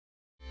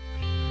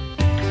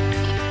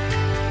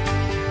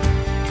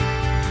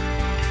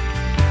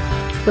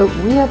So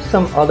we have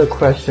some other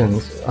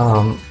questions,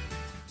 and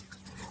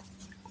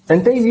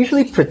they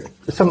usually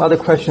some other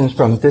questions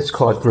from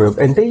Discord group,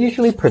 and they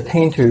usually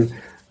pertain to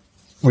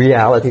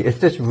reality. Is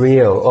this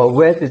real, or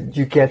where did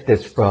you get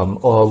this from,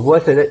 or where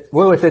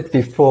was it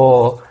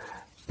before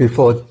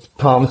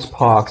Tom's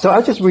Park? So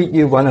I'll just read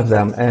you one of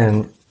them,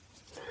 and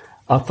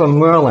from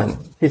Merlin,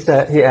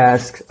 he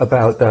asks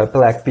about the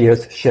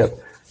Blackbeard's ship.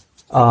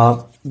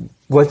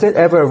 Was it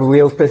ever a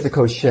real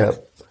physical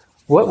ship?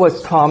 What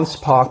was Tom's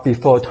Park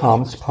before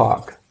Tom's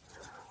Park?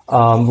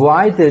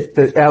 Why did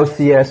the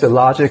LCS, the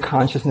larger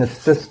consciousness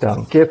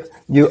system, give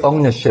you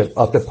ownership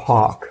of the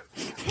park?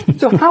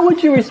 So how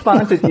would you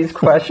respond to these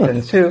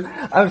questions?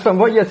 From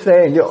what you're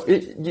saying,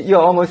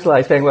 you're almost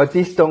like saying, well,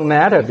 these don't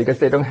matter because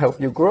they don't help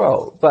you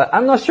grow. But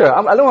I'm not sure.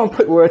 I don't want to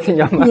put words in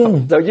your mouth.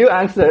 Yeah. So you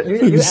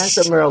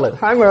answer Merlin.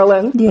 Hi,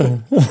 Merlin. Yeah.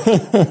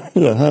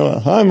 Yeah.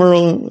 Hi,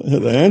 Merlin.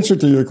 The answer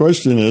to your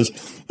question is,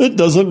 it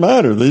doesn't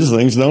matter. These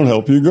things don't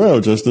help you grow,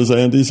 just as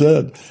Andy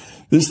said.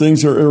 These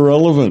things are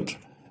irrelevant.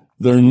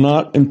 They're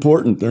not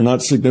important. They're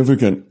not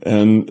significant.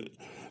 And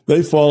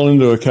they fall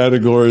into a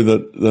category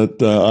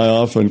that I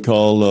often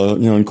call,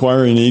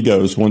 inquiring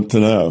egos want to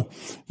know,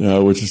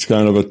 which is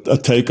kind of a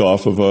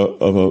takeoff of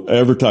a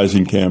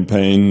advertising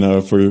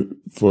campaign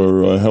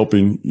for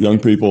helping young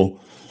people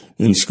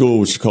in school,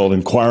 which is called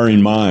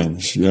inquiring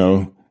minds,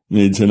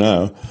 need to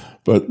know.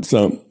 But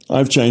so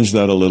I've changed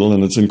that a little,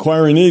 and it's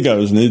inquiring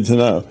egos need to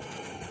know.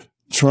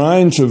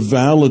 Trying to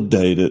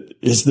validate it.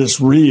 Is this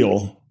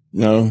real?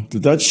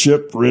 Did that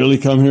ship really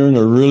come here and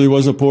there really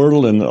was a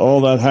portal and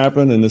all that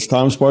happened and this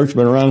Tom's Park's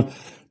been around?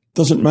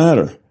 Doesn't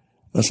matter.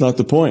 That's not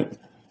the point.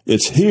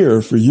 It's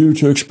here for you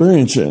to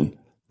experience in.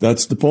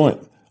 That's the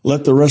point.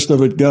 Let the rest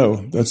of it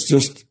go. That's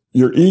just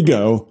your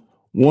ego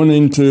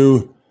wanting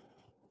to,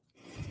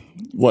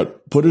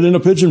 put it in a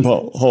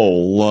pigeonhole.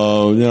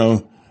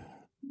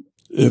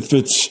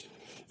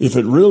 If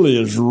it really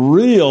is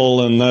real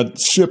and that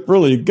ship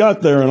really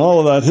got there and all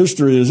of that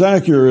history is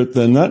accurate,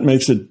 then that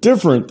makes it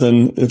different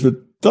than if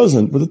it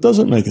doesn't. But it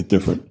doesn't make it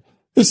different.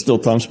 It's still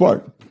Tom's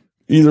Park.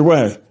 Either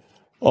way,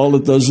 all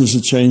it does is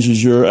it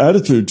changes your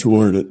attitude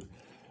toward it.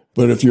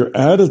 But if your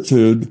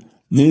attitude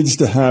needs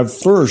to have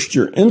first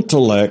your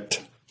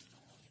intellect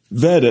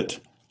vet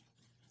it,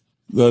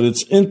 that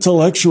it's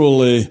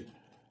intellectually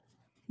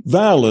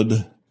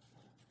valid,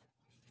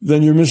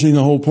 then you're missing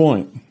the whole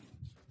point.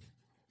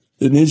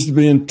 It needs to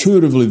be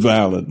intuitively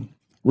valid.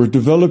 We're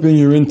developing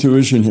your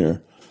intuition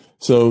here.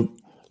 So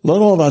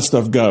let all that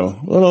stuff go.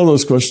 Let all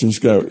those questions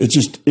go. It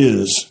just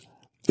is.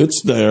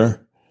 It's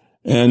there.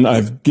 And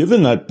I've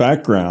given that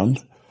background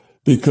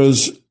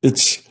because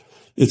it's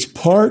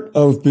part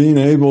of being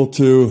able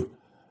to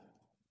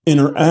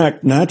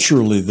interact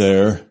naturally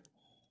there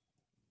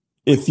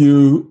if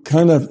you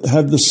kind of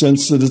have the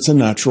sense that it's a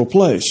natural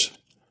place.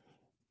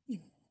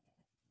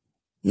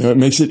 It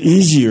makes it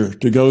easier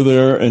to go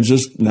there and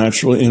just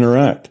naturally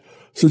interact.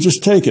 So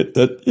just take it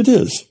that it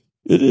is.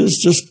 It is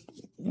just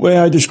the way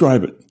I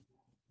describe it.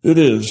 It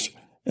is.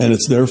 And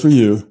it's there for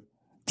you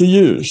to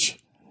use.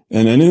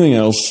 And anything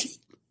else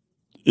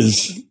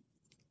is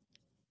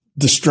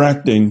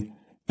distracting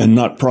and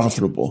not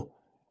profitable.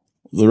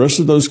 The rest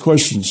of those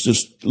questions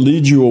just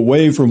lead you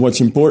away from what's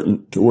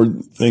important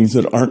toward things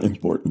that aren't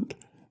important.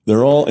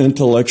 They're all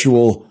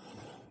intellectual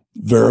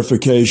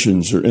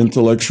verifications or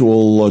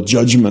intellectual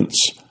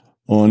judgments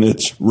on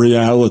its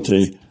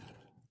reality.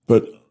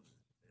 But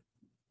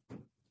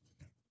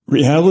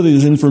reality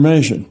is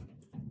information.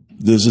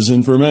 This is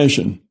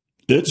information.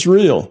 It's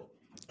real.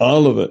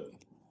 All of it.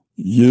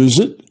 Use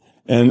it.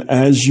 And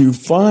as you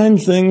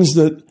find things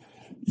that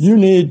you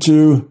need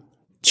to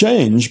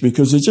change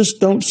because they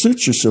just don't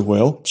suit you so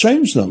well,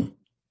 change them.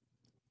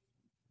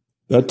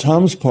 That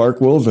Tom's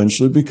Park will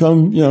eventually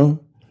become, your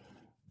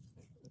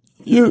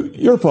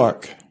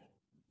park.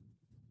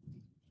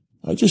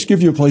 I just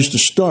give you a place to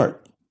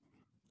start.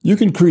 You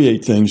can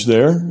create things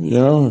there.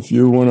 If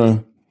you want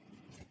to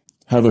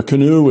have a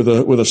canoe with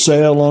a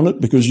sail on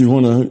it because you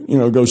want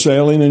to, go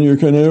sailing in your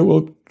canoe,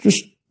 well,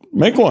 just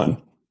make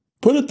one.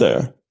 Put it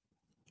there.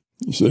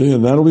 You see,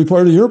 and that'll be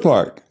part of your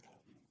park.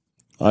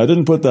 I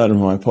didn't put that in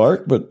my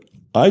park, but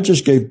I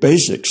just gave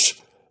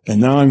basics. And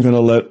now I'm going to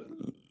let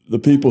the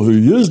people who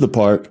use the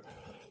park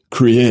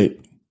create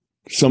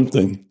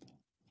something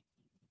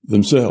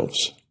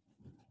themselves.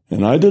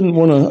 And I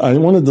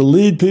wanted to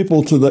lead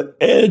people to the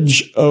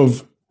edge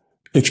of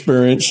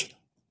experience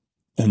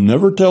and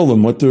never tell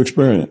them what to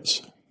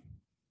experience.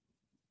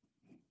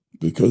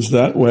 Because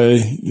that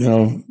way,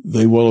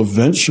 they will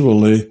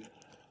eventually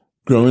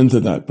grow into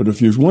that. But if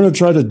you want to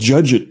try to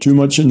judge it too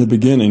much in the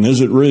beginning,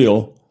 is it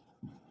real?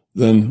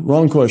 Then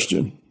wrong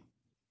question.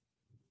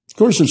 Of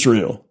course it's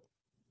real.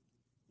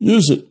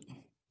 Use it.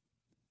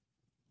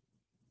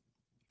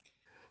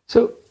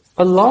 So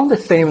along the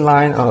same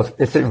line of,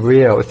 is it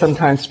real?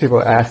 Sometimes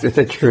people ask, is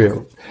it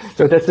true?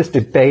 So there's this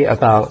debate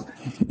about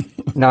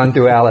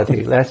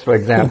non-duality. Let's, for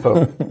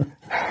example,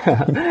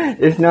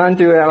 is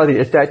non-duality,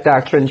 is that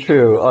doctrine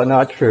true or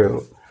not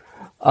true?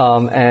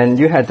 And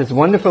you had this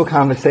wonderful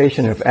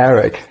conversation with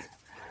Eric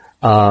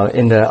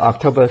in the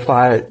October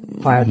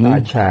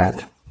fireside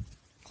chat.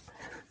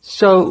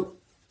 So,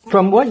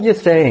 from what you're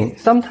saying,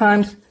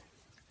 sometimes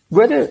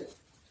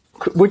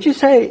would you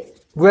say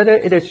whether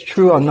it is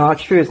true or not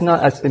true is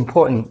not as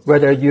important,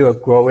 whether you are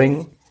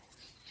growing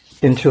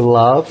into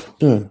love?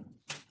 Yeah,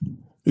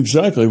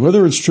 exactly.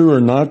 Whether it's true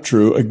or not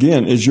true,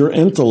 again, is your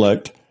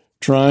intellect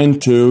trying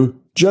to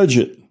judge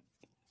it.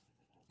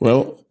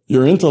 Well,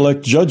 your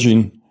intellect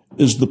judging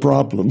is the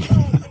problem,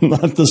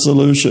 not the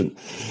solution.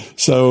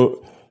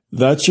 So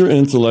that's your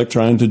intellect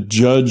trying to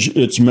judge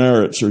its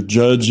merits or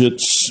judge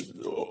its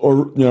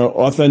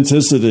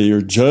authenticity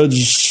or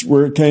judge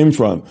where it came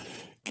from.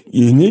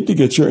 You need to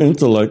get your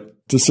intellect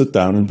to sit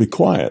down and be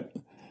quiet.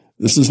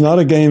 This is not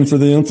a game for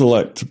the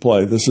intellect to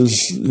play. This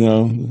is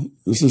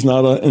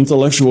not an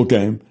intellectual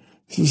game.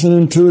 This is an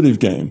intuitive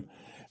game.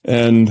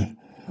 And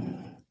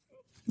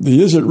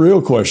the is it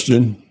real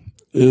question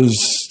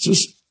is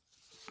just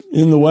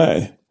in the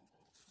way.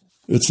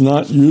 It's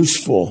not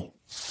useful.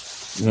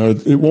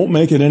 It won't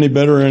make it any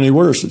better or any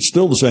worse. It's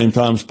still the same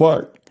Tom's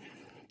Park.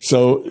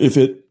 So if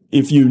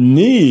you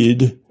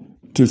need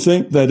to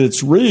think that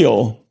it's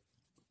real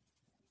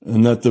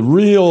and that the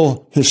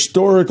real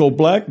historical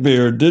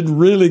Blackbeard did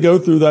really go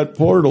through that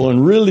portal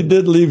and really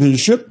did leave his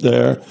ship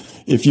there,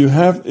 if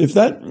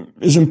that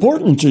is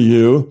important to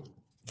you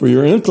for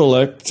your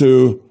intellect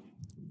to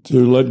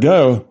let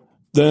go,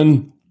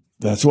 then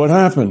that's what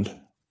happened.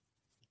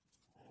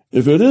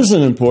 If it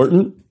isn't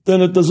important,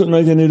 then it doesn't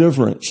make any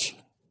difference.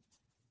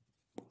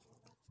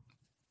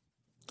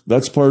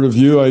 That's part of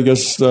you, I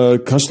guess,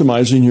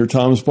 customizing your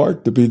Tom's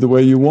Park to be the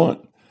way you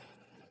want.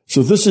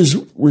 So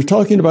we're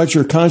talking about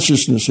your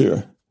consciousness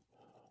here,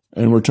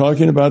 and we're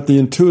talking about the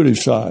intuitive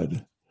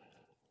side.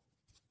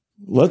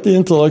 Let the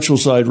intellectual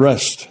side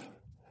rest.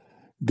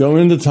 Go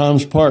into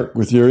Tom's Park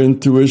with your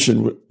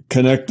intuition,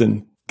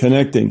 connecting,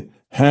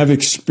 have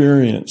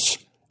experience.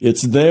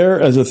 It's there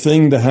as a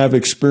thing to have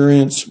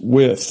experience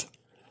with.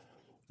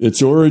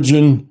 Its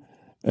origin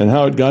and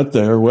how it got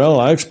there, well,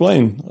 I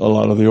explain a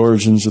lot of the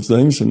origins of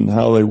things and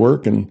how they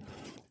work and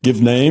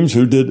give names,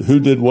 who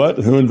did what,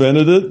 who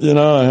invented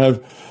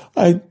it.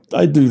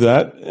 I do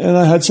that, and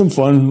I had some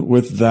fun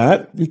with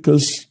that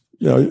because,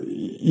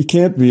 you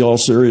can't be all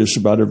serious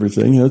about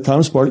everything.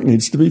 Tom's Park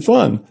needs to be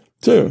fun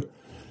too.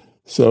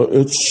 So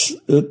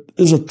it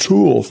is a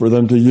tool for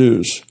them to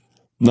use,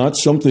 not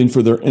something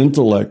for their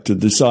intellect to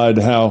decide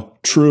how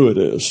true it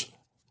is.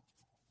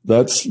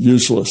 That's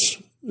useless.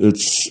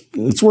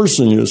 It's worse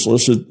than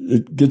useless.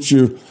 It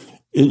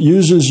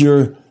uses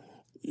your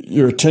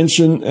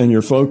attention and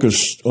your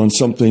focus on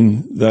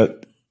something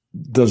that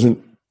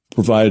doesn't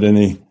provide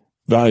any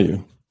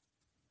value.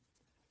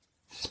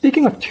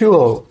 Speaking of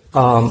tool,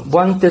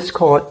 one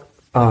Discord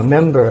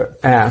member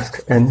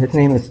asked, and his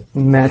name is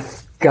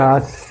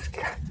Mesgas.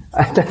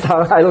 I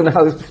don't know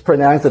how to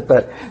pronounce it,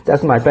 but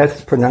that's my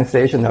best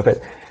pronunciation of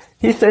it.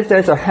 He says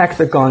there's a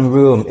hexagon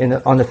room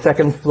on the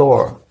second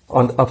floor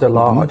of the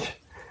lodge.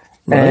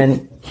 Mm-hmm. Right.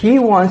 And he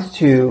wants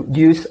to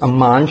use a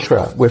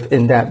mantra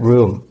within that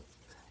room.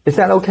 Is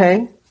that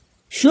okay?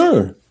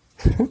 Sure.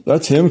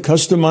 That's him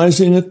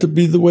customizing it to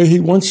be the way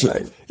he wants it.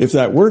 Right. If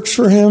that works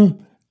for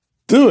him,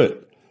 do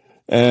it.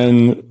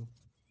 And,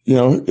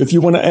 if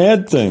you want to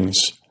add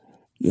things,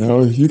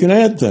 you can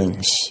add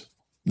things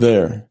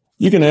there.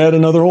 You can add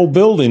another whole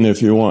building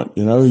if you want.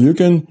 You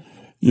can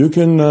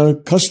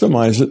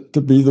customize it to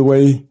be the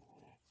way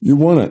you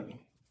want it.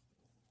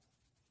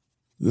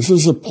 This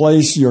is a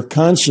place your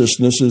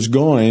consciousness is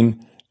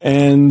going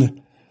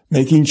and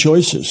making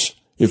choices.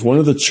 If one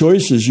of the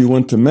choices you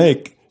want to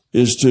make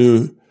is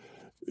to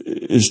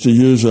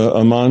use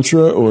a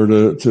mantra or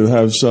to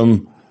have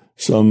something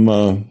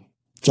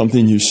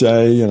you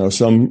say,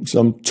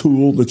 some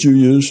tool that you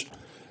use,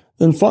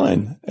 then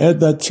fine, add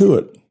that to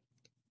it.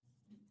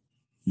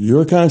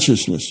 Your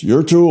consciousness,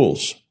 your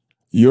tools,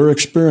 your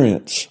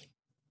experience.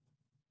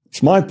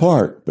 It's my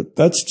part, but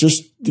that's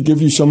just to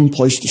give you some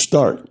place to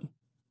start.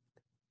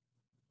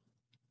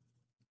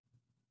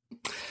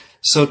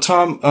 So,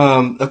 Tom,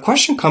 a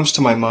question comes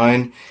to my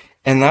mind,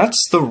 and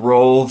that's the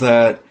role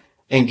that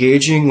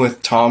engaging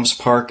with Tom's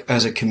Park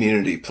as a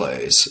community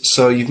plays.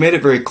 So you've made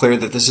it very clear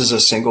that this is a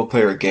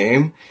single-player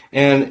game,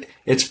 and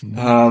it's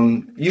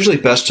usually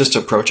best just to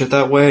approach it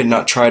that way and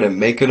not try to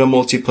make it a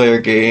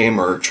multiplayer game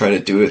or try to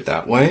do it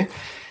that way.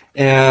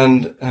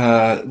 And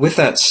with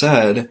that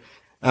said,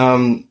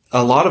 a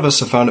lot of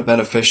us have found it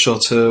beneficial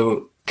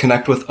to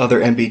connect with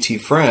other MBT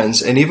friends.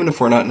 And even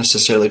if we're not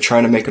necessarily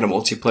trying to make it a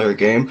multiplayer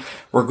game,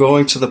 we're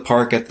going to the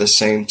park at the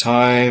same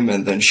time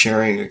and then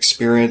sharing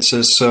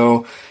experiences.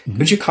 So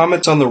could you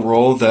comment on the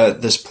role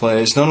that this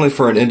plays, not only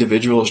for an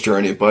individual's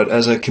journey, but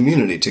as a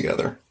community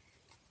together?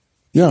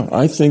 Yeah,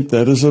 I think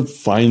that is a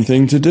fine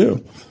thing to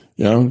do.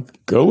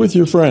 Go with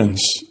your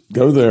friends,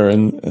 go there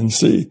and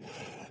see.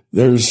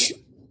 There's,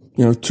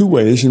 two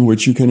ways in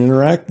which you can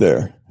interact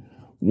there.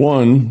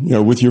 One,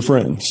 with your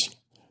friends.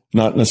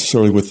 Not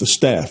necessarily with the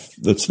staff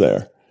that's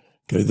there.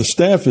 Okay, the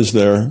staff is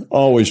there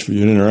always for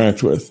you to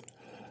interact with.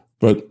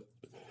 But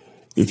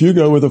if you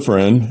go with a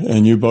friend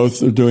and you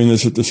both are doing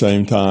this at the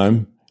same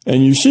time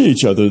and you see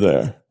each other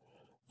there,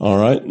 all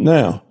right,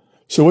 now,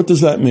 so what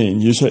does that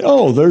mean? You say,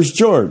 oh, there's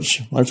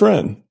George, my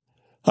friend.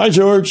 Hi,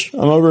 George,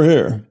 I'm over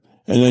here.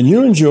 And then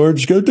you and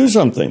George go do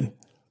something.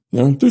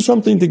 Do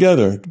something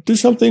together. Do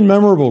something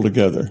memorable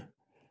together.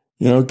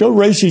 Go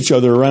race each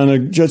other around a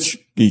jet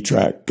ski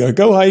track.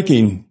 Go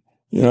hiking,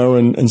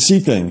 and see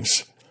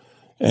things.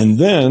 And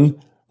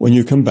then when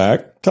you come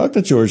back, talk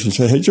to George and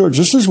say, hey, George,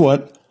 this is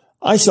what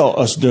I saw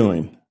us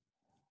doing.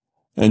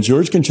 And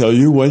George can tell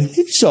you what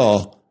he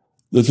saw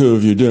the two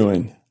of you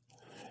doing.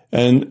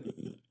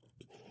 And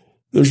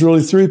there's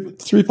really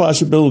three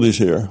possibilities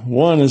here.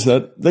 One is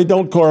that they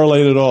don't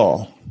correlate at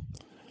all.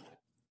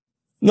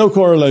 No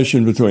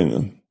correlation between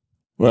them.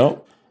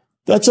 Well,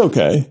 that's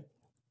okay,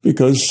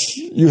 because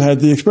you had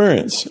the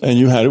experience and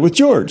you had it with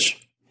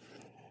George.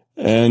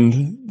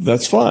 And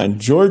that's fine.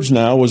 George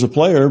now was a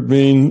player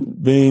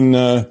being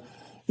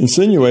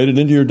insinuated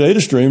into your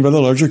data stream by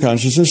the larger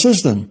consciousness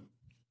system.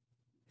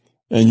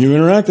 And you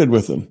interacted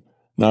with them.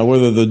 Now,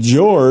 whether the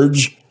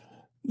George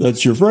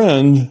that's your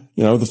friend,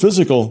 the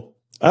physical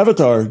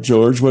avatar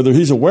George, whether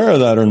he's aware of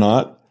that or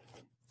not,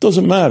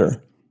 doesn't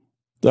matter.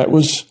 That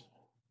was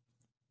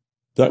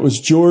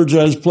George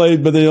as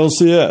played by the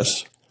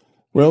LCS.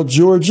 Well,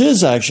 George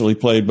is actually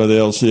played by the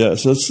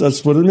LCS.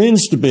 That's what it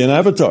means to be an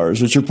avatar, is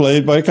that you're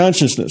played by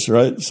consciousness,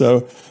 right?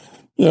 So,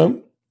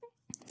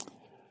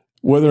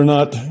 whether or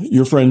not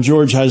your friend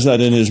George has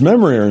that in his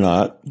memory or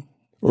not,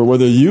 or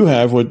whether you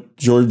have what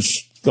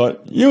George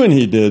thought you and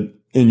he did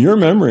in your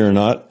memory or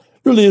not,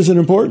 really isn't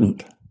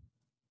important.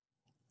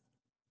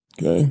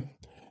 Okay.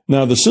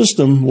 Now, the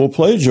system will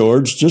play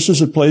George just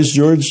as it plays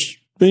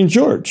George being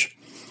George.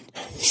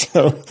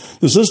 So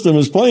the system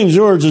is playing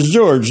George as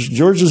George.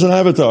 George is an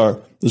avatar.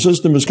 The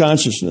system is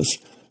consciousness.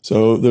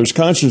 So there's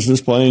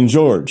consciousness playing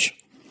George.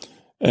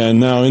 And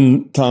now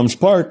in Tom's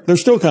Park,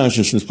 there's still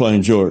consciousness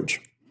playing George.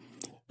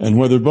 And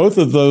whether both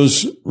of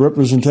those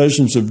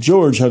representations of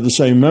George have the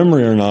same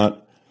memory or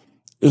not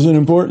isn't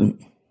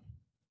important.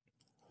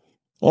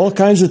 All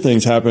kinds of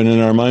things happen in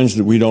our minds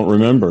that we don't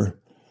remember.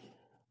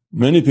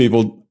 Many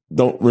people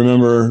don't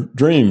remember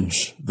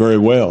dreams very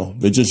well.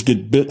 They just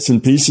get bits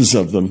and pieces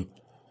of them.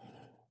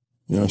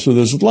 So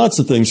there's lots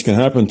of things can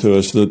happen to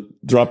us that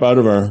drop out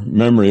of our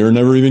memory or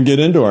never even get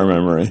into our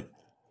memory.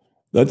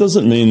 That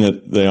doesn't mean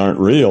that they aren't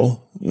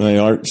real. They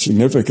aren't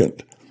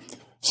significant.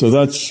 So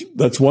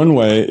that's one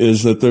way,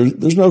 is that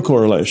there's no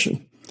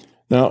correlation.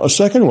 Now, a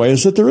second way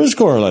is that there is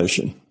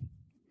correlation.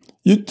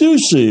 You do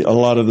see a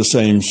lot of the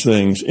same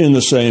things in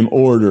the same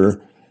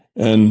order,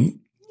 and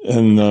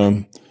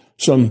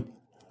some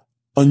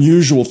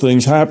unusual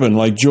things happen,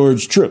 like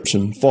George trips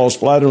and falls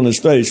flat on his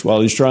face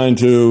while he's trying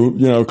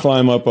to,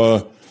 climb up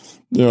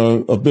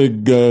a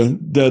big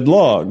dead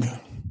log,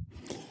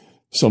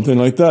 something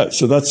like that.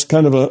 So that's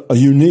kind of a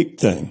unique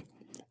thing.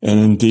 And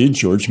indeed,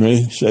 George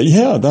may say,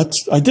 yeah,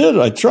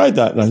 I tried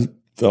that and I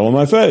fell on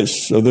my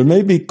face. So there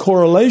may be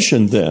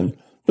correlation then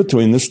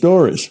between the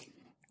stories.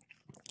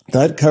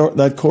 That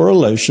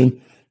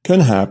correlation can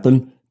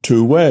happen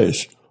two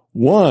ways.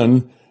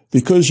 One,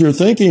 because you're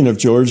thinking of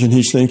George and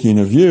he's thinking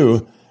of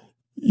you,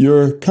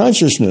 your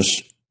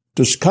consciousness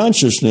to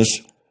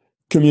consciousness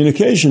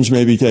communications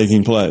may be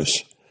taking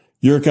place.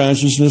 Your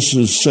consciousness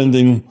is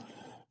sending,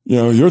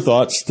 your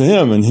thoughts to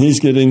him, and he's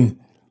getting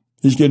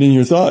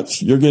your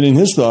thoughts. You're getting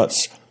his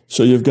thoughts.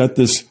 So you've got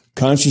this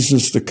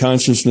consciousness to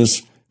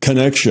consciousness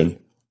connection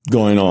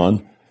going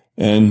on,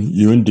 and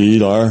you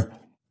indeed are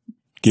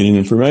getting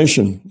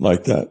information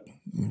like that.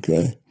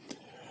 Okay.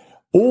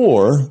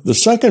 Or the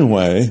second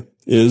way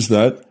is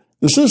that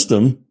the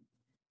system,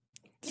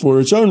 for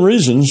its own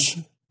reasons,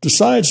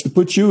 decides to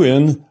put you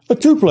in a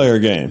two-player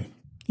game,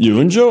 you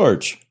and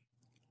George.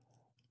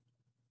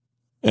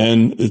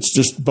 And it's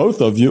just both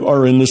of you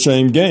are in the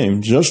same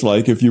game, just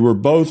like if you were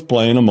both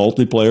playing a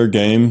multiplayer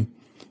game,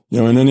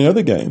 in any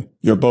other game.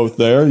 You're both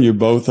there, you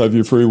both have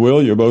your free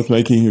will, you're both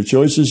making your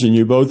choices, and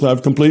you both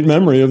have complete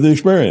memory of the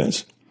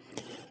experience.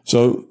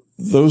 So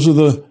those are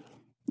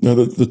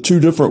the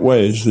two different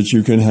ways that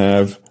you can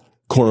have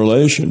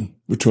correlation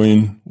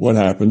between what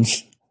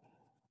happens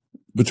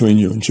between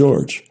you and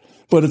George.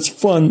 But it's a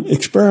fun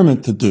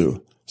experiment to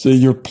do. So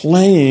you're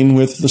playing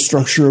with the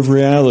structure of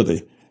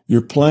reality.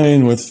 You're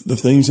playing with the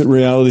things that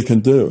reality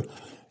can do.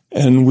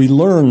 And we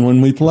learn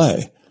when we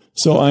play.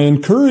 So I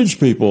encourage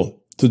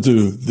people to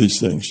do these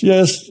things.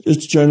 Yes,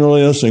 it's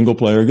generally a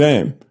single-player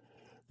game.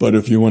 But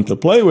if you want to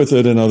play with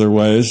it in other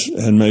ways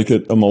and make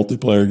it a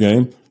multiplayer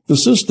game, the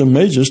system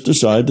may just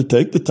decide to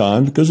take the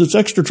time, because it's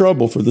extra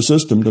trouble for the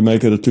system to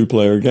make it a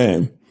two-player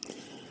game.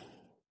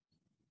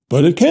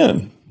 But it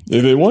can,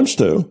 if it wants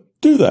to,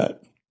 do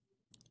that.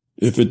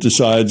 If it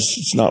decides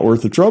it's not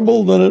worth the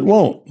trouble, then it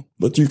won't.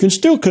 But you can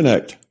still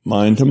connect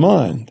mind to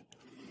mind.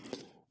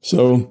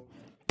 So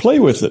play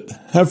with it.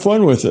 Have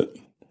fun with it.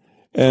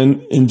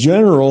 And in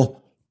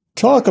general,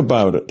 talk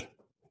about it.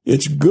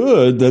 It's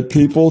good that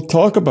people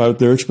talk about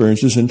their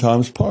experiences in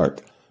Tom's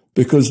Park,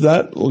 because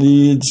that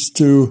leads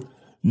to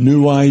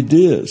new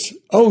ideas.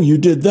 Oh, you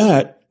did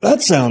that.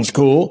 that sounds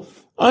cool.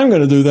 I'm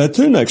going to do that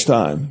too next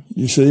time.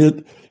 You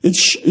see,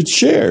 it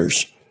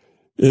shares.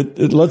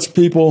 It lets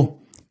people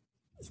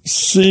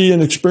see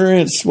and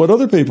experience what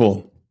other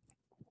people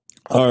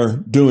are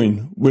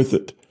doing with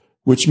it,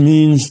 which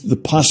means the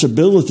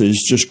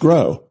possibilities just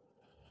grow.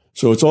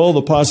 So it's all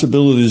the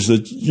possibilities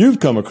that you've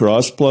come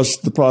across, plus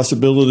the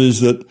possibilities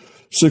that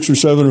 6 or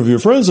 7 of your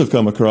friends have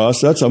come across.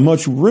 That's a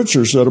much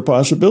richer set of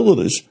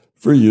possibilities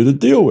for you to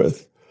deal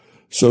with.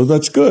 So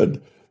that's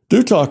good.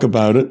 Do talk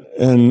about it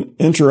and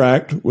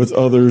interact with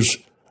others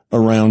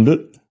around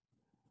it.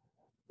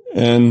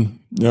 And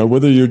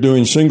whether you're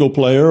doing single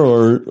player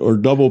or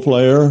double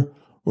player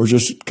or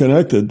just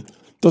connected,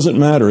 doesn't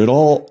matter. It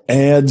all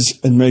adds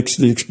and makes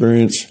the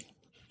experience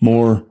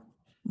more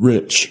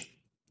rich.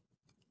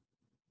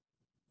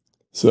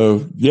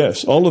 So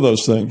yes, all of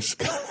those things.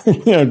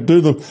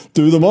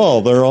 Do them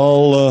all. They're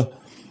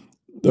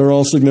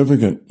all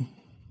significant.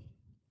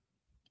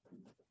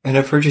 And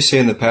I've heard you say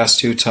in the past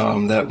too,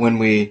 Tom, that when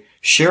we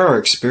share our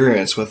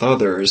experience with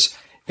others,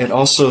 it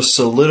also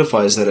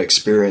solidifies that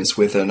experience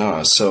within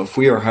us. So if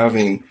we are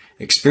having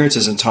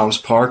experiences in Tom's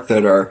Park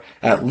that are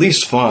at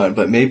least fun,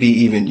 but maybe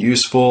even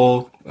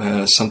useful,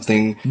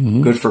 something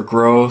good for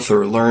growth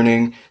or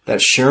learning,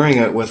 that sharing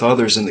it with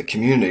others in the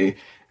community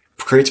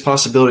creates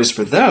possibilities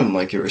for them,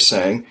 like you were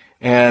saying.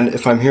 And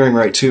if I'm hearing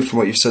right too, from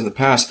what you've said in the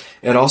past,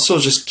 it also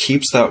just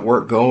keeps that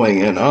work going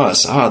in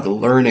us. The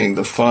learning,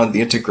 the fun,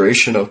 the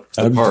integration of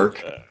the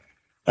park.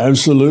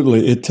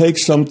 Absolutely. It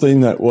takes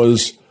something that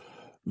was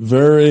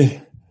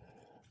very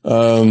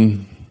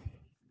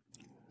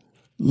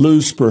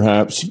loose,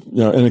 perhaps,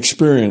 an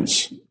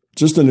experience,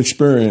 just an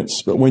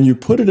experience. But when you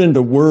put it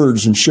into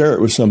words and share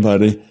it with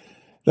somebody,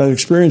 that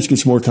experience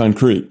gets more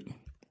concrete.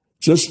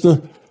 Just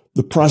the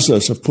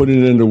process of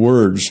putting it into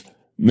words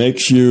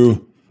makes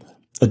you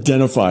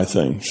identify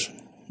things.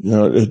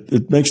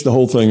 It makes the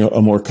whole thing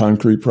a more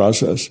concrete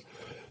process.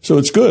 So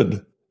it's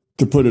good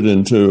to put it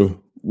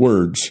into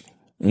words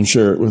and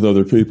share it with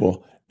other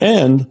people.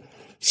 And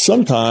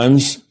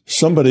sometimes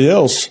somebody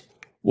else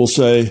will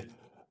say,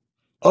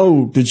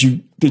 "Oh, did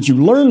you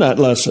learn that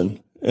lesson?"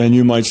 And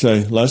you might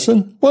say,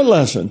 "Lesson? What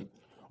lesson?"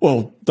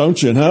 "Well,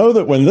 don't you know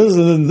that when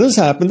this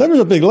happened, there was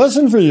a big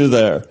lesson for you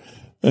there,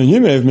 and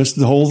you may have missed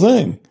the whole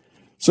thing."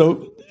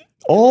 So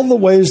all the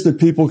ways that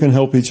people can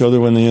help each other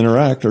when they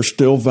interact are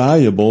still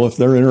valuable if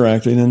they're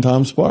interacting in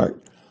Tom's Park.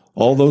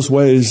 All those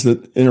ways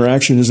that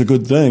interaction is a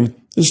good thing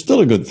is still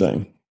a good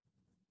thing.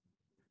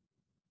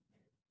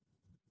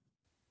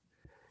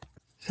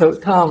 So,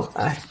 Tom,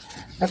 I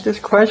have this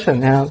question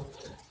now.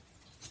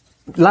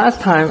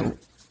 Last time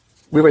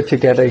we were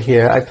together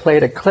here, I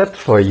played a clip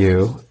for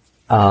you.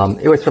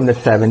 It was from the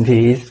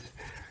 70s,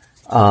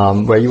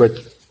 where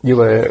you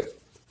were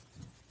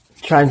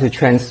trying to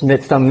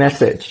transmit some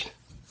message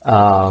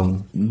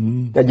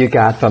that you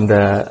got from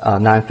the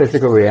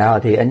non-physical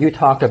reality. And you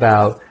talked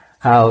about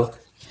how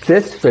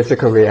this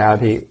physical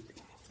reality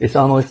is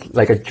almost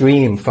like a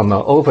dream from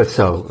an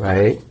oversoul,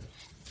 right?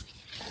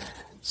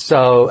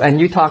 So,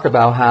 and you talk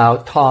about how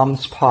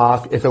Tom's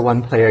Park is a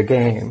one-player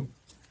game.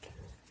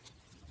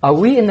 Are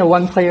we in a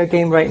one-player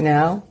game right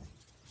now?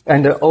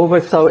 And the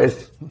oversoul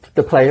is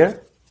the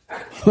player?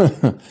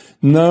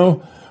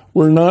 No,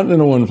 we're not in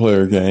a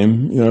one-player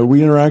game.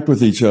 We interact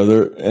with each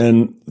other,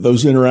 and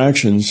those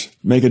interactions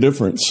make a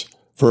difference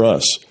for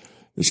us.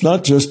 It's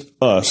not just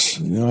us.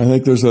 I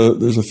think there's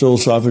a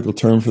philosophical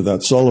term for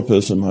that,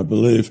 solipsism, I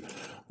believe,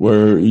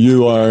 where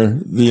you are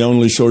the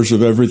only source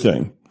of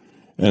everything,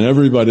 and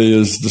everybody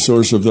is the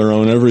source of their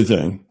own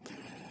everything.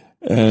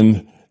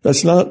 And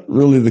that's not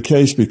really the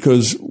case,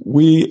 because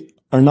we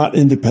are not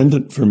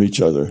independent from each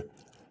other.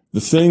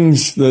 The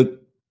things that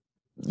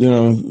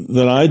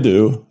I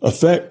do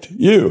affect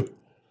you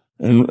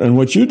and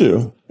what you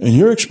do and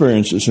your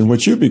experiences and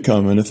what you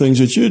become, and the things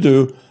that you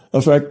do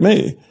affect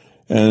me,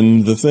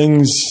 and the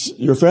things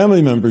your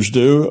family members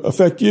do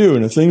affect you,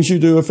 and the things you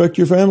do affect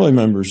your family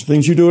members. The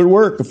things you do at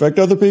work affect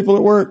other people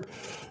at work,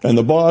 and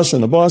the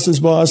boss's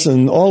boss,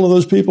 and all of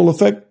those people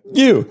affect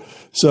you.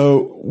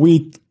 So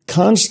we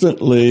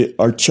constantly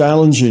are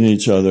challenging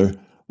each other.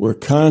 We're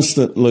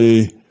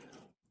constantly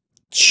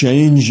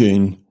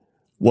changing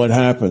what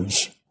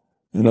happens.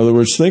 In other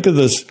words, think of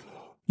this,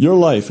 your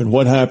life and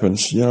what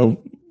happens,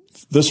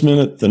 this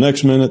minute, the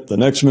next minute, the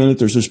next minute.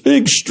 There's this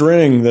big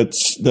string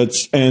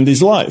that's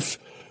Andy's life,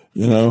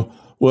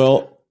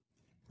 Well,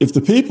 if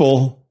the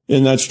people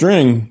in that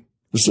string,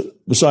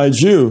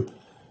 besides you,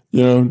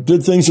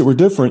 did things that were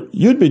different,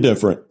 you'd be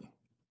different.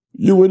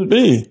 You wouldn't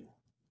be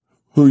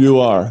who you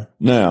are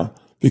now,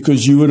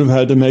 because you would have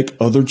had to make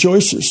other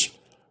choices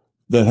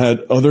that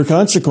had other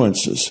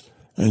consequences,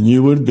 and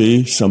you would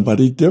be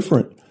somebody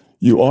different.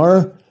 You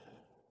are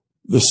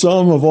the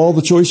sum of all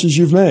the choices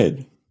you've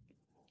made.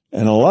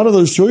 And a lot of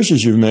those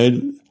choices you've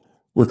made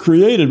were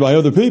created by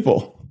other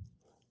people.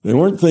 They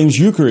weren't things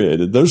you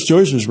created. Those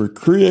choices were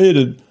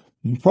created,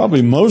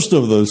 probably most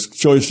of those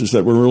choices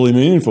that were really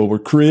meaningful were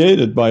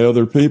created by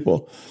other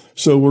people.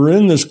 So we're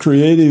in this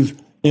creative,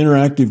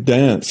 interactive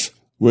dance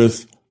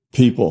with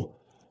people.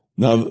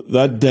 Now,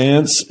 that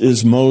dance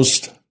is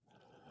most,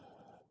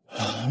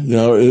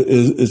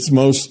 it's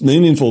most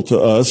meaningful to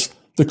us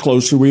the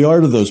closer we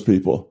are to those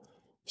people.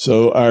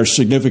 So our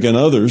significant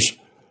others,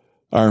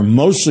 our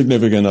most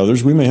significant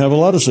others, we may have a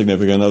lot of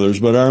significant others,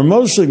 but our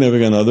most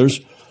significant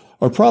others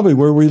are probably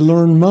where we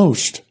learn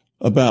most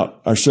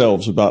about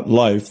ourselves, about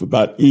life,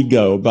 about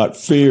ego, about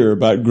fear,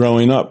 about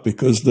growing up,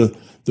 because the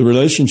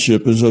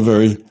relationship is a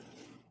very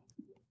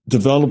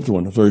developed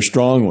one, a very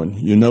strong one.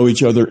 You know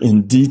each other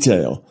in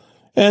detail.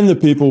 And the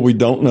people we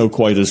don't know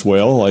quite as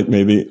well, like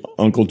maybe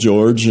Uncle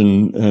George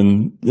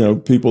and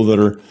people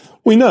that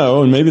we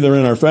know, and maybe they're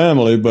in our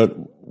family, but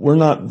we're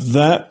not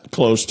that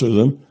close to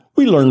them.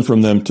 We learn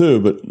from them too,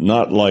 but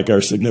not like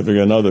our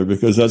significant other,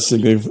 because that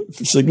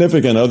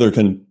significant other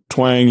can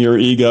twang your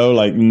ego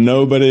like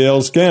nobody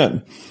else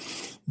can.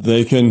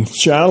 They can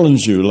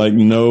challenge you like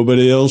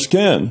nobody else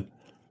can,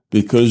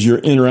 because you're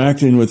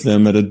interacting with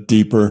them at a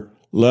deeper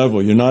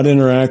level. You're not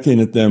interacting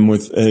with them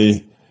with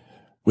an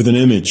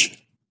image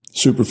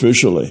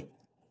superficially.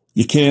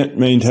 You can't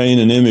maintain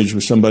an image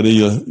with somebody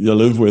you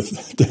live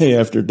with day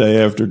after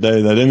day after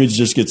day. That image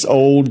just gets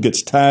old,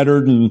 gets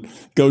tattered, and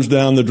goes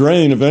down the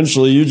drain.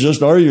 Eventually, you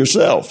just are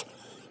yourself.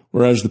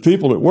 Whereas the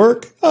people at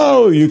work,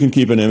 you can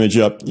keep an image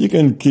up. You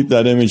can keep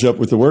that image up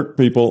with the work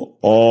people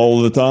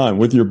all the time.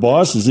 With your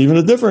boss is even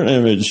a different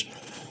image.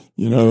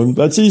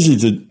 That's easy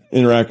to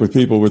interact with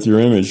people with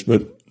your image.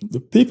 But the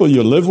people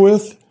you live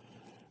with,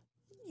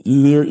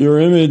 your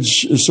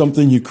image is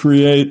something you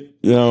create,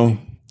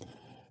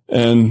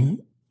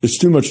 and it's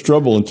too much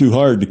trouble and too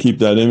hard to keep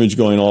that image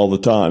going all the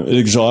time. It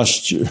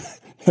exhausts you.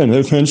 And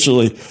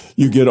eventually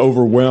you get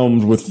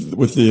overwhelmed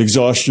with the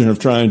exhaustion of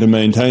trying to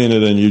maintain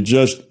it, and you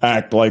just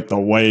act like the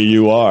way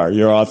you are.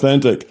 You're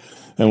authentic.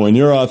 And when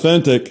you're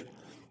authentic,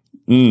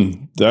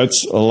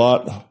 that's a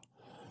lot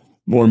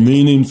more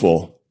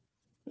meaningful.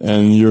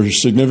 And your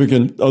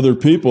significant other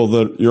people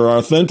that you're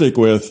authentic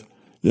with,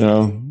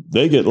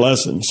 they get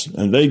lessons,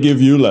 and they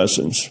give you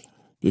lessons,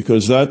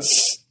 because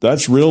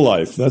that's real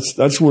life.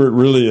 That's where it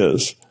really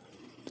is.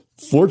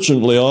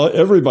 Fortunately,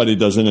 everybody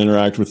doesn't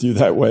interact with you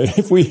that way.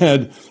 If we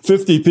had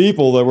 50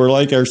 people that were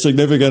like our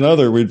significant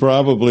other, we'd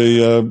probably,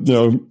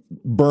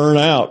 burn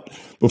out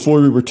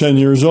before we were 10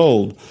 years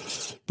old.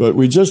 But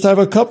we just have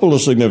a couple of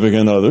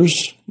significant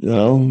others,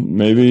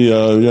 maybe,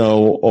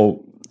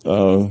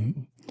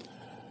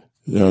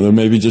 they're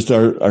maybe just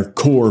our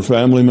core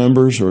family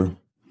members or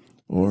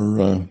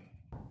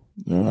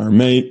our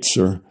mates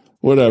or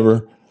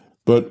whatever.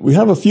 But we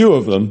have a few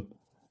of them,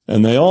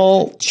 and they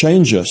all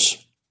change us.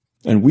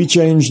 And we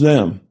change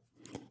them.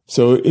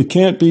 So it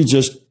can't be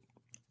just,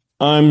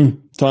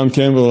 I'm Tom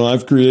Campbell and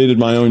I've created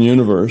my own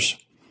universe,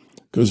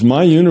 because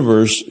my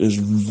universe is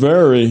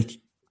very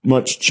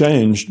much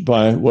changed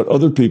by what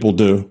other people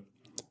do,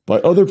 by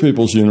other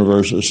people's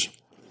universes.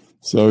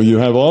 So you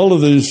have all of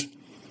these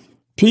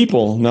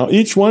people. Now,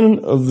 each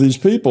one of these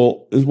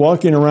people is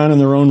walking around in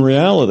their own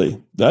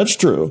reality. That's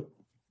true.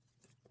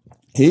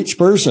 Each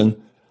person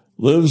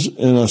lives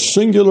in a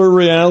singular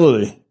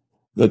reality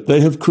that they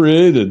have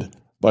created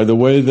by the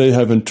way they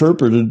have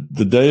interpreted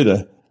the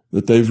data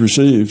that they've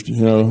received,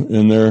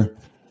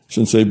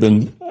 since they've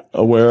been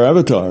aware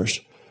avatars.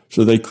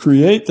 So they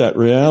create that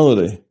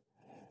reality.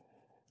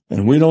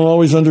 And we don't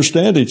always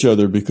understand each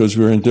other because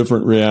we're in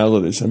different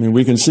realities. I mean,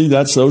 we can see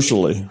that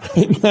socially.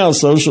 Right now,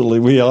 socially,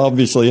 we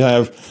obviously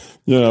have,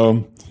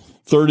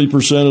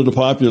 30% of the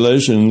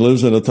population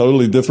lives in a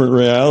totally different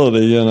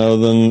reality,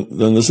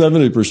 than the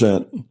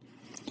 70%.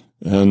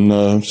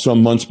 And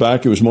some months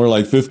back, it was more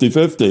like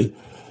 50-50.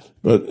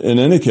 But in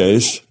any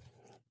case,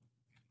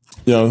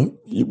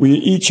 we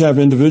each have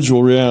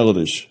individual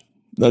realities.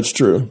 That's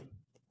true.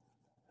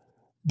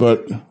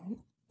 But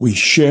we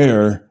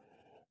share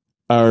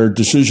our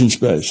decision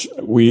space.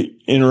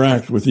 We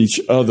interact with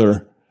each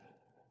other.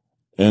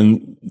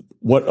 And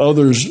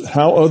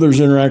how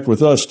others interact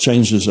with us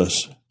changes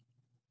us.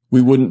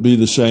 We wouldn't be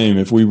the same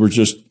if we were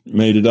just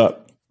made it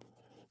up.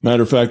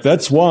 Matter of fact,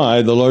 that's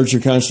why the larger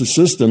conscious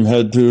system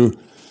had to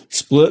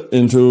split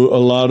into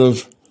a lot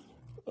of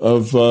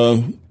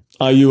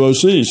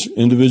IUOCs,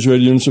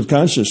 individuated units of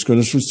consciousness,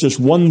 because if it's just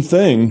one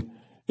thing,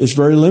 it's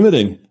very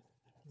limiting.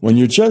 When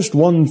you're just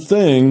one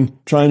thing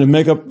trying to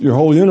make up your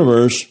whole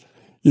universe,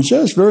 you're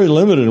just very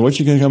limited in what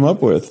you can come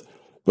up with.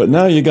 But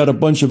now you got a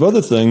bunch of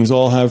other things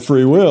all have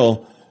free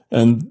will,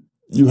 and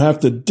you have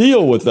to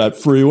deal with that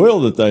free will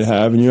that they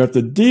have, and you have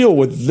to deal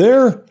with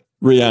their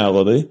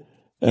reality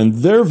and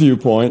their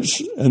viewpoints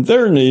and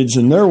their needs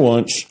and their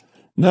wants.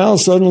 Now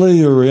suddenly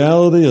your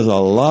reality is a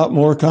lot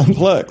more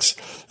complex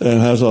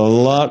and has a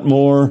lot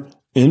more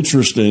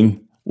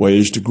interesting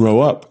ways to grow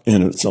up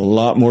in it. It's a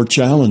lot more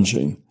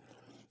challenging.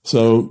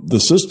 So the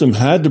system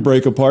had to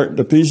break apart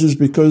into pieces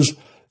because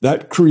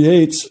that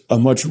creates a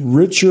much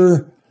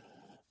richer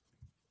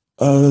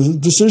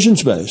decision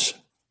space,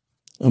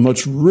 a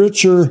much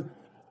richer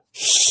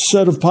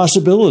set of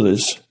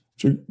possibilities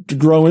to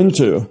grow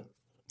into.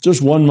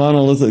 Just one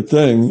monolithic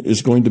thing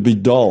is going to be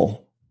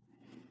dull.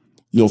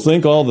 You'll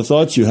think all the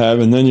thoughts you have,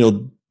 and then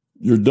you'll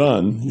you're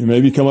done. You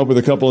maybe come up with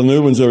a couple of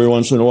new ones every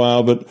once in a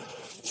while, but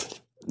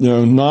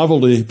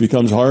novelty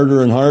becomes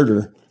harder and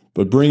harder.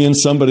 But bring in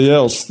somebody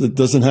else that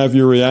doesn't have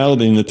your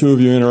reality, and the two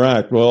of you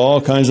interact. Well, all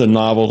kinds of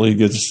novelty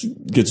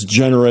gets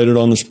generated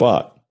on the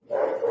spot.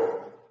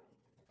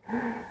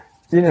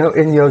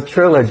 In your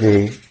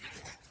trilogy,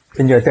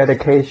 in your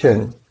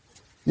dedication,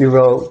 you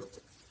wrote,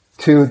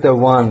 "To the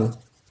one,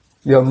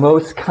 your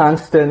most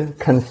constant,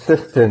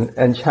 consistent,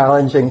 and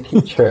challenging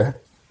teacher."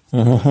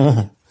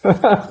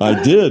 I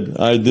did.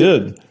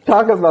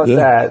 Talk about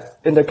that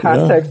in the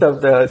context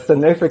of the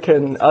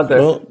significant other.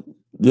 Well,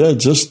 yeah,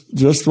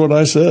 just what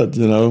I said.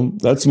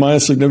 That's my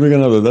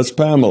significant other. That's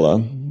Pamela,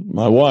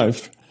 my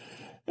wife,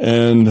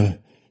 and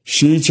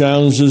she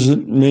challenges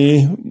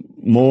me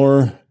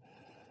more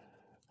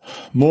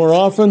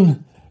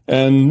often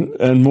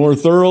and more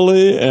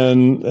thoroughly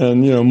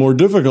and more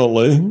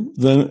difficultly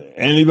than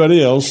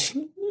anybody else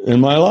in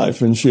my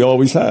life, and she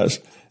always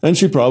has, and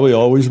she probably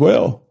always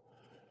will.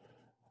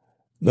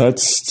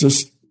 That's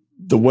just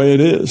the way it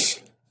is.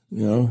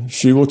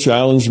 She will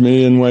challenge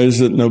me in ways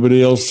that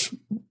nobody else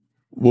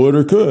would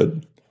or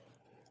could.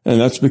 And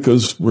that's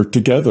because we're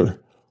together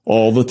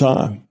all the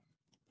time.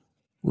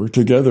 We're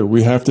together.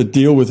 We have to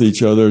deal with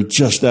each other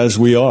just as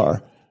we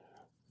are.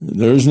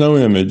 There's no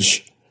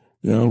image.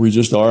 We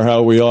just are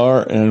how we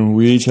are, and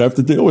we each have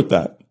to deal with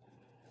that.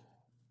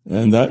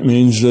 And that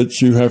means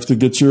that you have to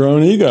get your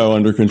own ego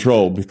under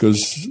control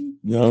because,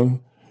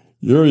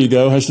 your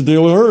ego has to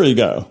deal with her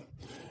ego.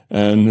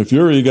 And if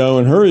your ego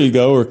and her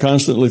ego are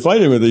constantly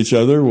fighting with each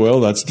other, well,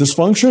 that's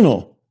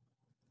dysfunctional.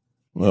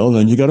 Well,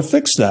 then you got to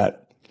fix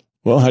that.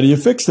 Well, how do you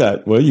fix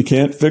that? Well, you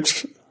can't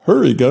fix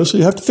her ego, so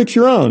you have to fix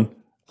your own.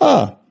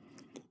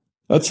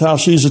 That's how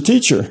she's a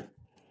teacher.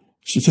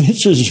 She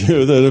teaches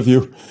you that if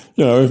you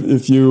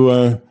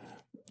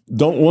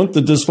don't want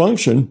the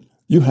dysfunction,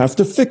 you have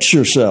to fix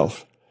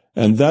yourself.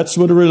 And that's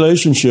what a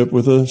relationship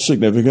with a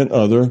significant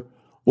other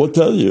will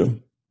tell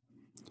you.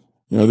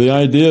 The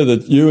idea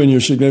that you and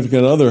your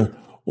significant other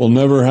will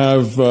never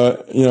have,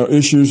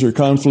 issues or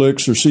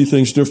conflicts or see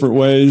things different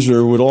ways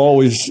or would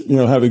always,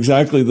 have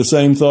exactly the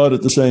same thought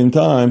at the same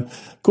time.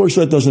 Of course,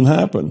 that doesn't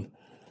happen.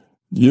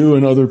 You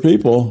and other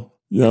people,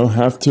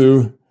 have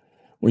to,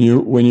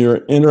 when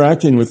you're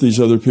interacting with these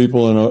other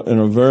people in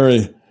a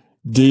very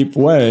deep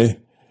way,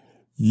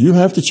 you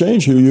have to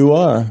change who you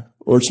are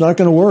or it's not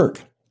going to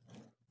work.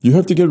 You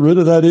have to get rid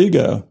of that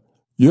ego.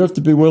 You have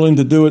to be willing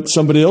to do it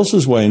somebody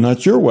else's way,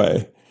 not your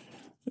way.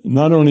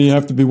 Not only you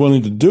have to be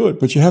willing to do it,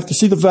 but you have to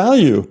see the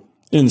value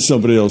in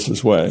somebody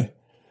else's way.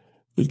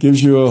 It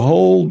gives you a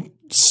whole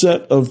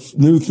set of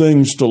new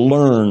things to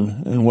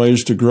learn and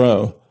ways to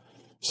grow.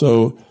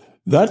 So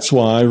that's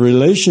why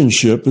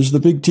relationship is the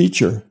big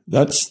teacher.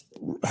 That's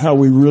how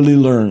we really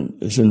learn,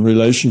 is in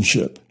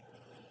relationship.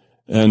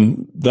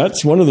 And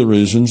that's one of the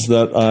reasons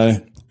that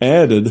I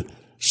added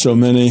so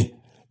many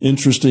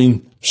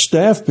interesting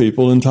staff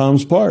people in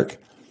Tom's Park,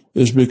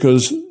 is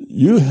because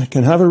you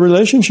can have a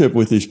relationship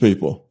with these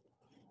people,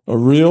 a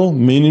real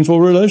meaningful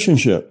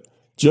relationship,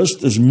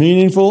 just as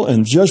meaningful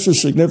and just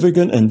as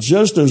significant and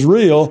just as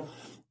real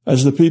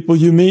as the people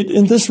you meet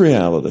in this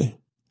reality.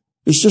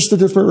 It's just a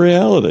different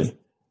reality.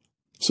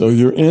 So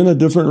you're in a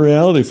different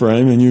reality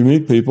frame and you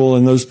meet people,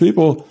 and those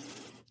people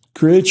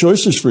create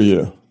choices for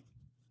you.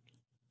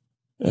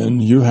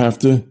 And you have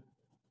to,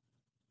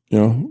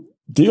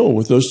 deal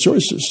with those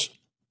choices.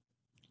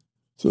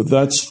 So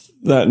that's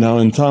that. Now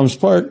in Tom's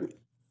Park,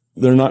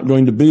 there are not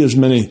going to be as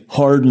many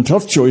hard and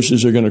tough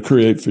choices they're going to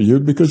create for you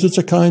because it's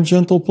a kind,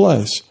 gentle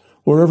place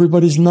where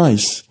everybody's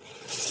nice.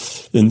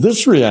 In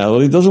this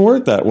reality, it doesn't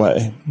work that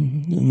way.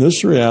 In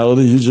this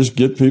reality, you just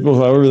get people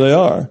however they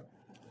are.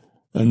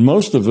 And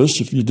most of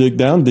us, if you dig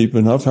down deep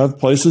enough, have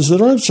places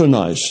that aren't so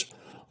nice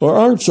or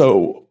aren't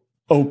so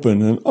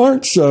open and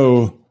aren't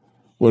so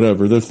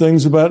whatever. There are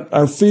things about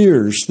our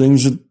fears,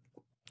 things that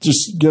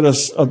just get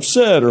us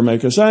upset or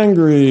make us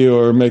angry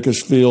or make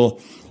us feel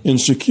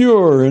insecure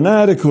or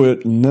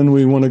inadequate. And then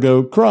we want to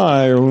go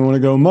cry or we want to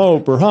go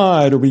mope or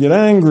hide or we get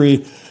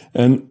angry.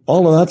 And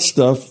all of that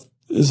stuff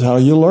is how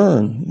you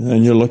learn.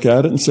 And you look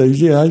at it and say,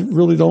 yeah, I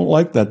really don't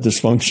like that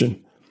dysfunction.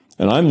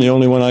 And I'm the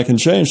only one I can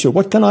change. So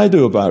what can I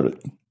do about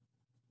it?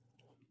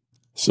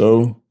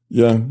 So,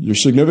 yeah, your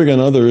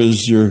significant other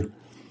is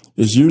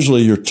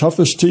usually your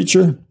toughest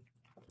teacher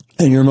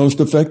and your most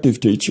effective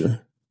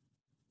teacher.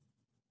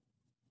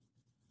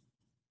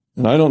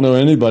 And I don't know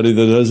anybody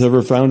that has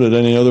ever found it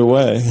any other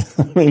way.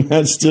 I mean,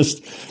 that's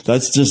just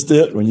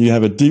it. When you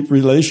have a deep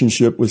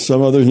relationship with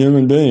some other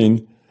human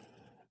being,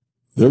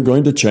 they're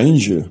going to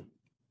change you.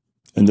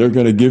 And they're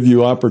going to give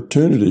you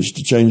opportunities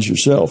to change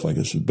yourself, I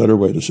guess is a better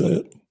way to say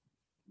it.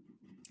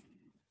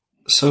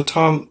 So,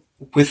 Tom,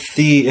 with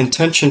the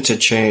intention to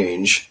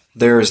change,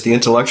 there's the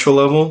intellectual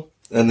level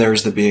and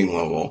there's the being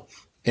level.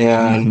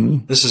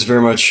 And this is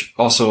very much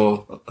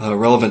also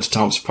relevant to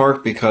Tom's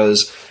Park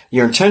because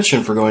your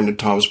intention for going to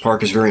Tom's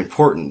Park is very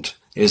important.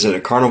 Is it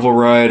a carnival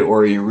ride,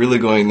 or are you really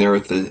going there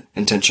with the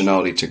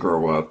intentionality to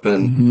grow up?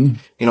 And,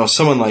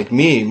 someone like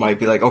me might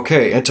be like,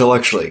 okay,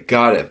 intellectually,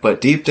 got it.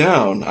 But deep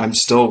down, I'm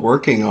still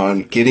working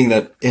on getting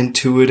that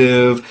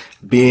intuitive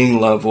being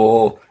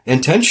level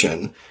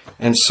intention.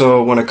 And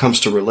so when it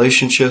comes to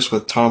relationships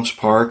with Tom's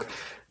Park,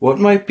 what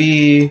might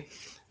be,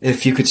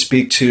 if you could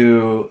speak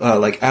to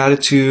like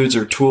attitudes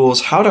or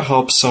tools, how to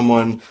help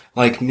someone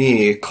like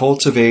me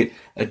cultivate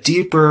a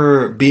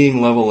deeper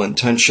being level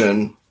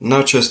intention,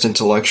 not just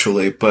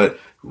intellectually, but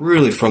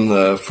really from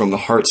the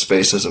heart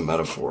space as a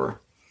metaphor?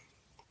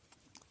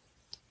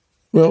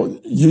 Well,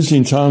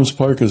 using Tom's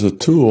Park as a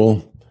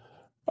tool,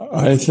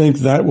 I think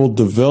that will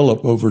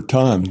develop over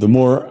time. The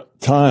more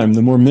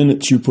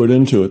minutes you put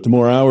into it, the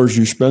more hours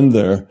you spend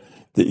there,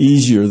 the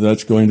easier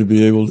that's going to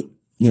be able to,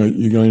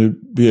 you're going to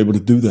be able to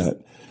do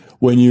that.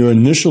 When you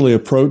initially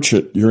approach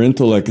it, your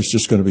intellect is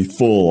just going to be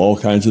full, all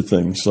kinds of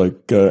things.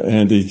 Like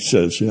Andy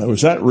says,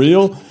 is that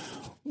real?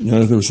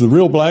 Was the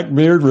real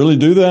Blackbeard really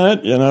do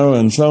that?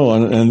 And so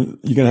on. And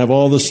you can have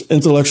all this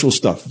intellectual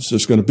stuff. It's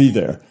just going to be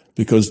there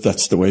because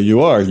that's the way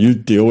you are. You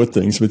deal with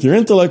things with your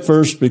intellect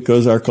first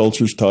because our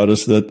culture's taught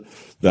us that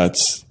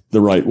that's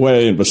the right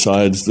way. And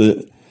besides,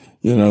 the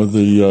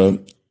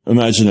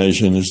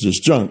imagination is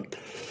just junk.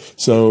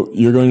 So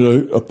you're going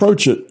to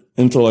approach it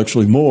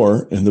intellectually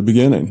more in the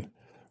beginning.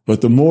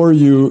 But the more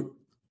you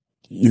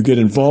get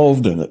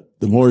involved in it,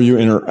 the more you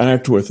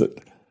interact with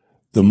it,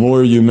 the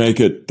more you make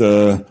it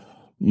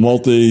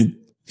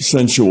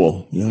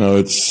multi-sensual.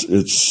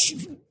 It's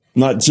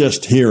not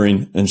just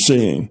hearing and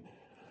seeing.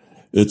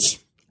 It's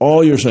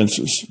all your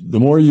senses. The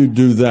more you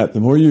do that,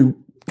 the more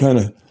you kind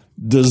of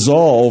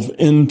dissolve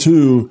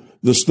into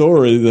the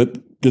story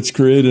that gets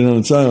created on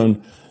its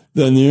own,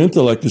 then the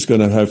intellect is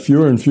going to have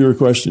fewer and fewer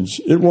questions.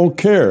 It won't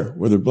care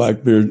whether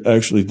Blackbeard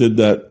actually did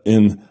that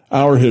in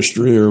our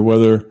history or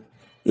whether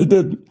it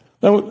did.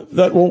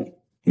 That won't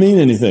mean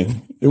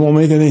anything. It won't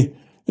make any,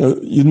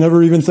 you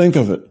never even think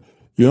of it.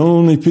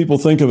 People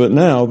think of it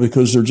now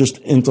because they're just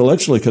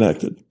intellectually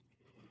connected.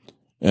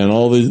 And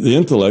all the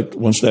intellect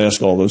wants to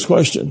ask all those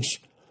questions.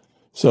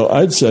 So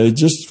I'd say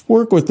just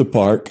work with the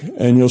park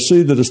and you'll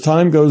see that as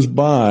time goes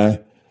by,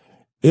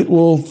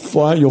 you'll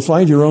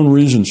find your own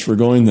reasons for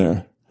going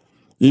there,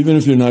 even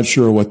if you're not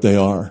sure what they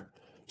are.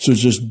 So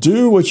just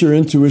do what your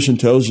intuition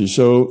tells you.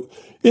 So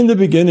in the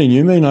beginning,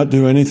 you may not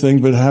do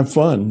anything but have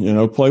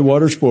fun, play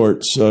water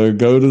sports,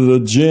 go to the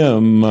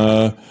gym,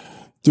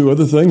 do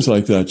other things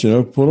like that,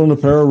 put on a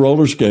pair of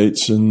roller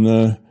skates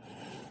and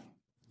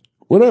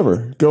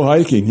whatever, go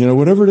hiking,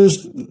 whatever it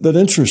is that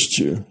interests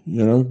you,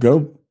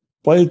 go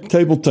play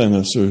table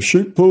tennis or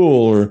shoot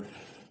pool or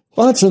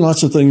lots and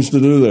lots of things to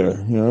do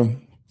there,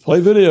 play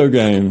video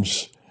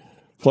games,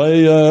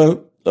 play,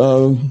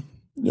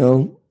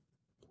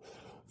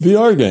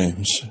 VR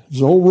games.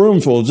 There's a whole room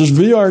full of just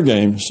VR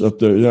games up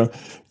there.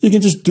 You can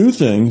just do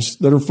things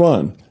that are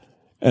fun.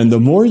 And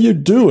the more you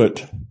do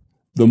it,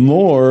 the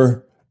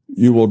more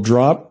you will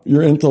drop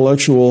your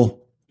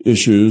intellectual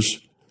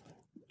issues.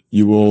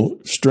 You will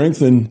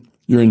strengthen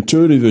your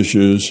intuitive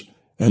issues,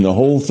 and the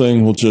whole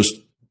thing will just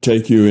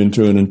take you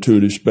into an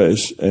intuitive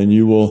space. And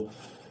you will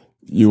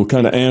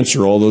kind of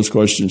answer all those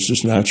questions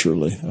just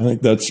naturally. I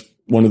think that's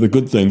one of the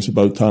good things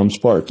about Tom's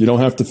Park. You don't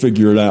have to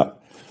figure it out.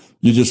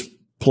 You just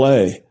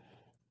play,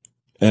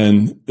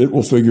 and it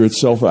will figure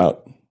itself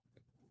out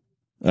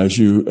as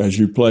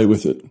you play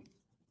with it.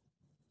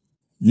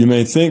 You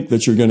may think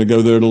that you're going to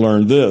go there to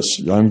learn this.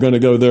 I'm going to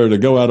go there to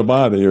go out of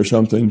body or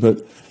something.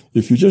 But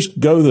if you just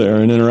go there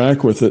and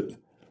interact with it,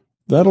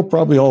 that'll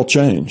probably all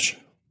change.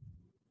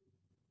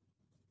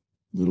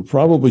 It'll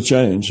probably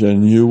change,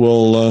 and you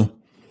will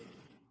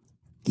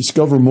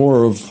discover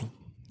more of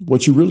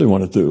what you really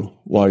want to do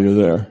while you're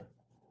there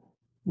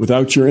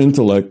without your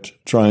intellect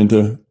trying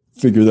to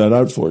figure that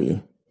out for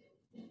you.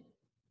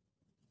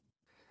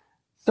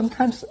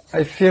 Sometimes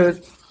I feel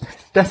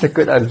that's a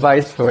good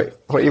advice for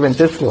even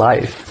this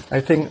life. I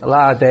think a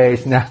lot of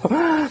days now,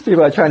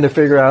 people are trying to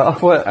figure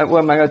out, what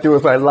am I going to do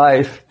with my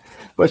life?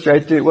 What should I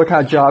do? What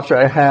kind of job should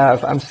I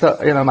have?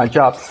 My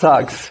job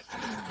sucks.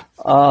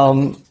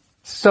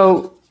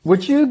 So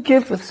would you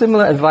give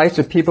similar advice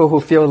to people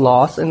who feel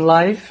lost in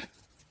life?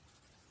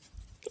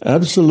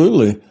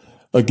 Absolutely.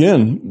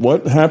 Again,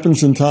 what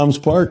happens in Tom's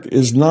Park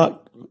is not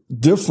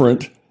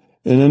different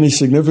in any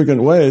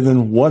significant way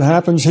than what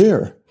happens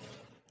here.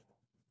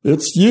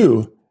 It's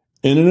you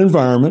in an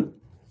environment,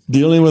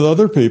 dealing with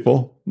other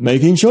people,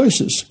 making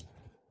choices.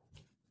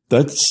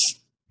 That's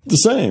the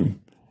same.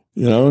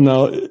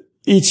 Now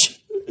each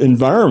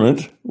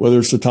environment, whether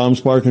it's the Tom's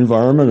Park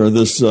environment or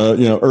this,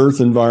 Earth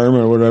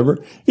environment or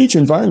whatever, each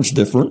environment's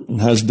different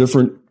and has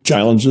different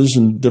challenges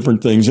and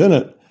different things in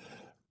it.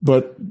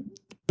 But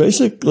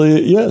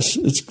basically, yes,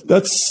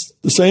 that's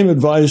the same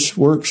advice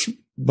works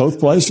both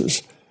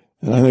places.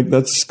 And I think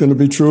that's going to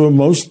be true of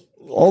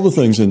all the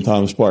things in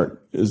Tom's Park.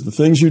 Is the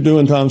things you do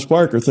in Tom's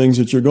Park are things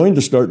that you're going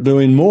to start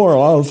doing more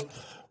of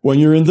when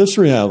you're in this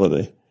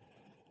reality.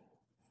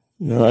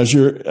 As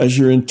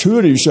your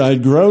intuitive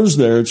side grows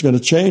there, it's going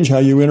to change how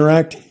you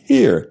interact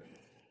here.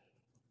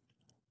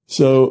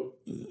 So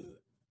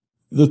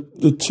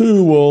the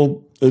two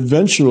will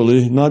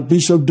eventually not be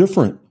so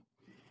different.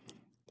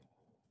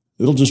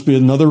 It'll just be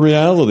another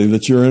reality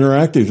that you're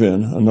interactive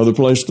in, another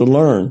place to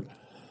learn.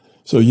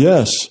 So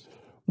yes,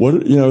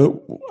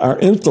 our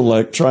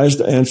intellect tries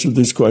to answer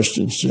these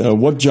questions.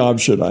 What job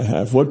should I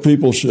have? What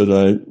people should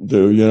I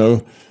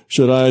do?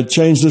 Should I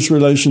change this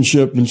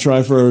relationship and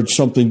try for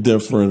something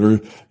different?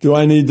 Or do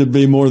I need to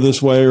be more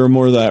this way or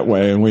more that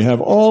way? And we have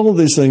all of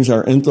these things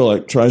our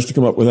intellect tries to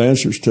come up with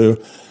answers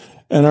to.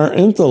 And our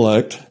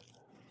intellect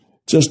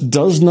just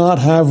does not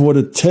have what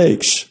it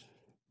takes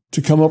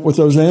to come up with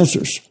those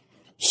answers.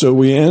 So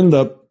we end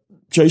up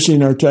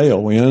chasing our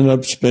tail. We end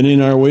up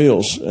spinning our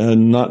wheels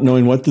and not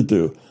knowing what to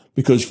do.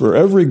 Because for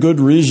every good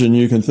reason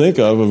you can think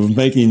of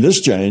making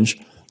this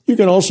change, you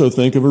can also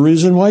think of a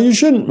reason why you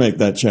shouldn't make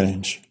that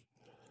change.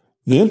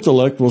 The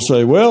intellect will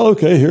say, well,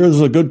 okay, here's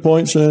the good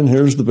points and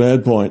here's the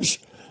bad points.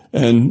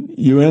 And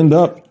you end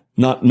up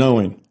not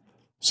knowing.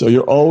 So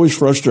you're always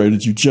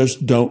frustrated. You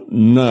just don't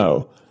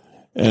know.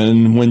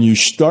 And when you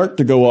start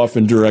to go off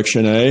in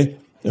direction A,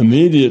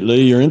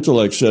 immediately your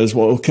intellect says,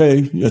 well,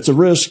 okay, it's a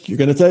risk. You're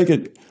going to take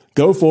it.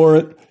 Go for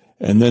it.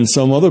 And then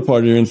some other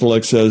part of your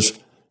intellect says,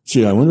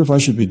 gee, I wonder if I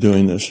should be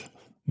doing this.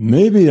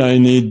 Maybe I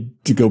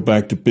need to go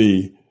back to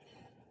B.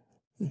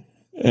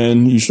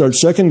 And you start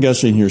second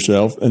guessing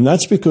yourself. And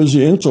that's because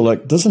the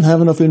intellect doesn't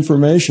have enough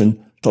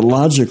information to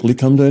logically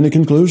come to any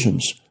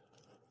conclusions.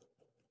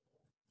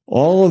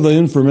 All of the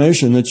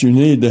information that you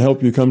need to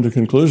help you come to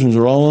conclusions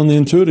are all on the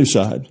intuitive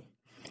side.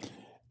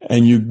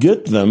 And you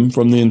get them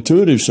from the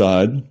intuitive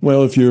side.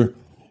 Well, if you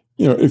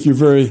have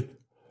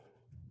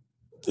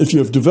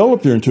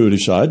developed your intuitive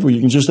side, well, you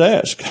can just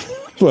ask.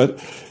 But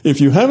if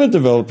you haven't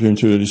developed your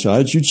intuitive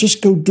side, you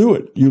just go do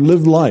it. You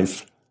live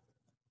life.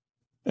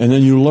 And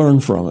then you learn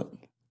from it.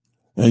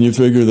 And you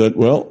figure that,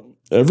 well,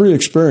 every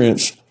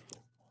experience,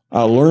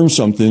 I'll learn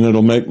something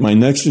that'll make my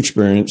next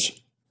experience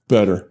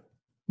better,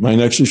 my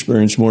next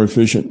experience more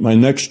efficient, my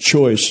next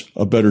choice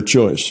a better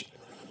choice.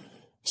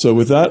 So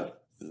with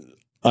that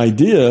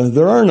idea,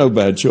 there are no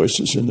bad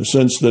choices in the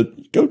sense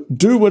that go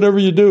do whatever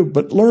you do,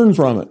 but learn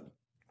from it.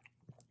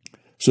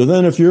 So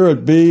then if you're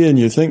at B and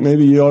you think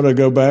maybe you ought to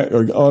go back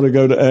or ought to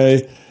go to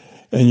A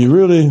and you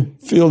really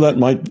feel that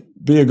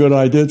might be a good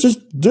idea,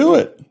 just do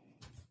it.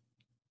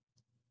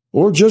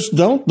 Or just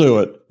don't do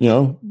it,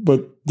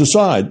 but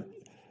decide,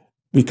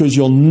 because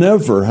you'll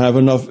never have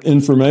enough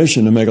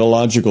information to make a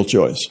logical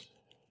choice.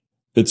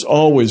 It's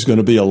always going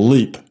to be a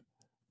leap.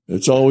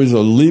 It's always a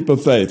leap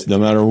of faith. No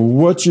matter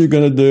what you're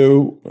going to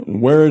do,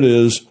 where it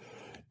is,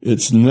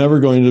 it's never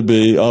going to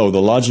be, oh,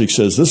 the logic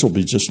says this will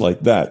be just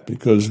like that,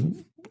 because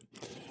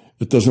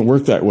it doesn't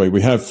work that way.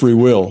 We have free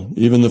will.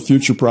 Even the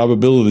future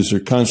probabilities are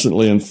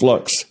constantly in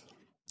flux.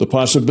 The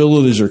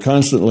possibilities are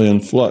constantly in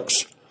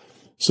flux.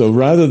 So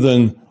rather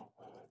than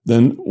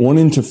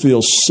wanting to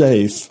feel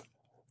safe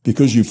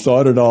because you've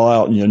thought it all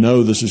out and you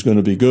know this is going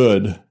to be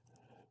good,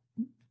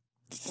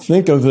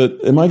 think of it,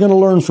 am I going to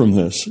learn from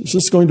this? Is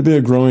this going to be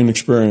a growing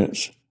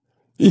experience?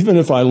 Even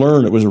if I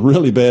learn it was a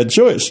really bad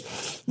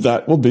choice,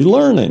 that will be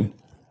learning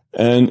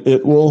and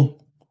it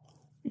will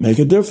make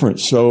a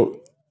difference.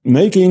 So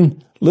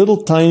making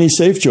little tiny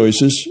safe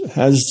choices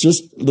has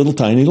just little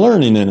tiny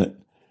learning in it.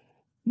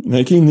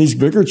 Making these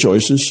bigger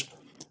choices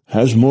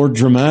has more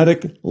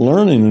dramatic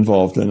learning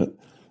involved in it.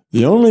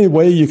 The only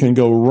way you can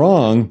go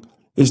wrong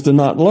is to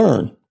not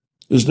learn,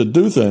 is to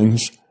do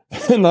things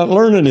and not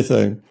learn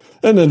anything,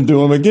 and then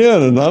do them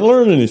again and not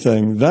learn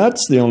anything.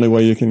 That's the only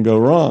way you can go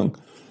wrong.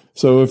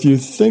 So if you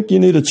think you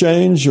need a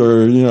change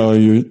or,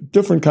 you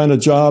different kind of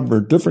job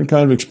or different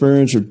kind of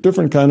experience or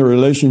different kind of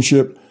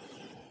relationship,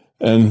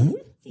 and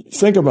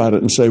think about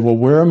it and say, well,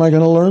 where am I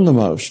going to learn the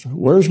most?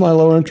 Where's my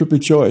low entropy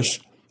choice?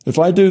 If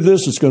I do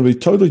this, it's going to be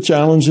totally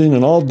challenging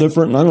and all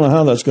different, and I don't know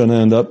how that's going to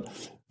end up.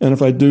 And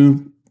if I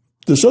do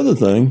this other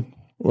thing,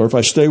 or if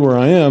I stay where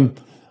I am,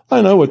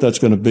 I know what that's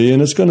going to be,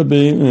 and it's going to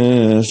be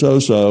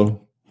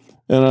so-so,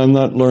 and I'm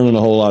not learning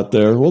a whole lot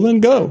there. Well, then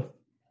go.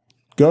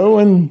 Go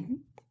and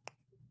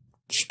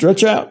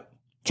stretch out.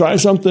 Try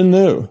something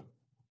new.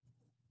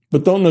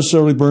 But don't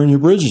necessarily burn your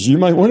bridges. You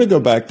might want to go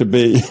back to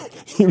B.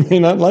 You may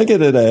not like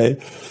it at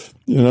A,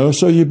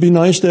 so you be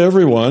nice to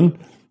everyone,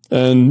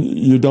 and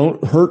you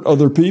don't hurt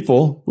other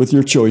people with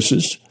your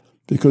choices,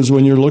 because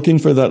when you're looking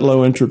for that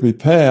low entropy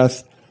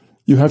path,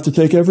 you have to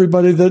take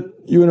everybody that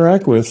you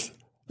interact with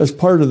as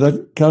part of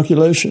that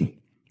calculation,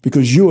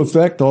 because you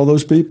affect all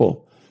those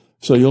people.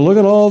 So you look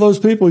at all those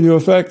people you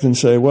affect and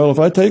say, well, if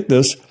I take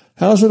this,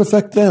 how does it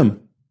affect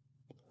them?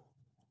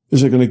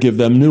 Is it going to give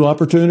them new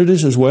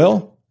opportunities as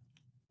well?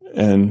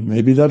 And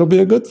maybe that'll be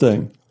a good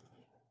thing.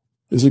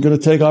 Is it going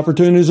to take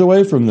opportunities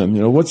away from them?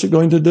 What's it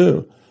going to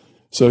do?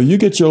 So you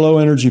get your low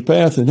energy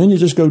path and then you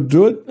just go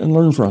do it and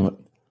learn from it.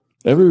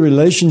 Every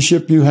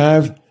relationship you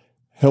have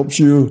helps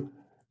you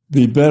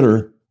be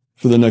better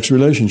for the next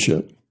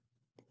relationship.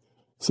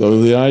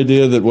 So the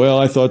idea that, well,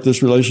 I thought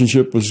this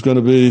relationship was going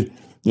to be,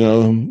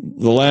 the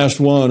last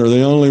one or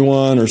the only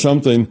one or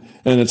something,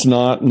 and it's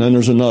not, and then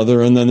there's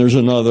another, and then there's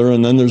another,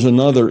 and then there's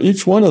another.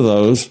 Each one of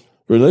those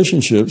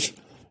relationships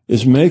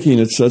is making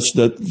it such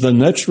that the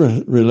next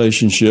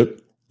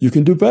relationship you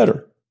can do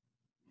better.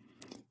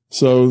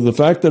 So the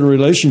fact that a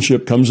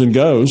relationship comes and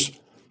goes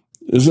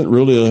isn't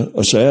really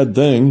a sad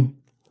thing.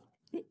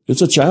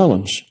 It's a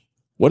challenge.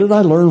 What did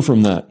I learn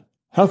from that?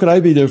 How could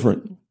I be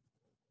different?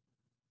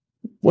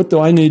 What do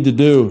I need to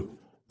do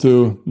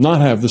to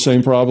not have the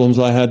same problems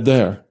I had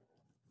there?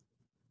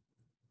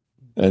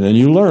 And then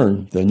you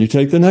learn. Then you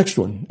take the next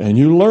one. And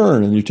you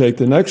learn, and you take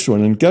the next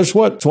one. And guess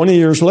what? 20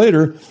 years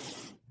later,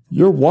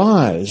 you're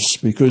wise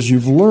because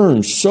you've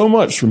learned so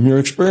much from your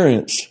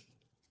experience.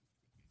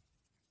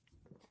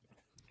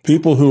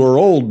 People who are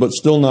old but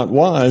still not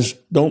wise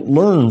don't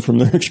learn from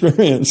their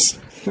experience.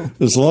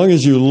 As long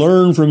as you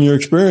learn from your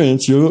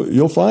experience,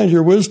 you'll find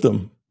your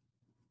wisdom.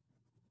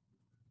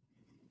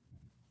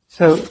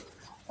 So,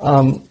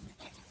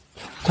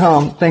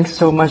 Tom, thanks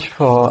so much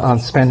for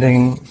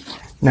spending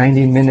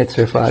 90 minutes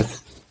with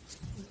us.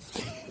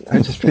 I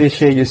just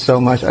appreciate you so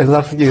much. I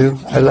love you.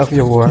 I love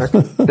your work.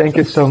 Thank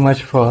you so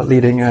much for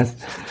leading us.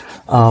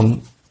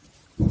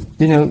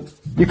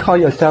 You call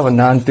yourself a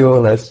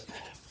non-dualist,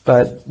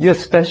 but you're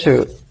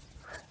special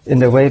in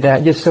the way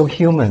that you're so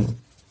human.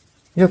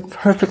 You're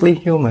perfectly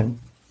human.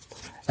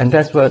 And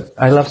that's what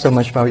I love so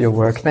much about your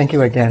work. Thank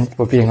you again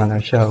for being on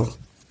our show.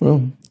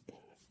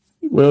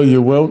 Well,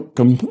 you're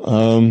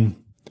welcome.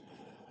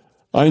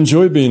 I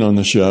enjoy being on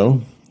the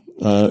show.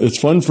 It's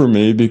fun for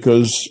me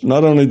because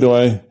not only do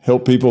I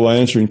help people by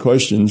answering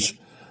questions,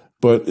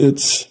 but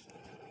it's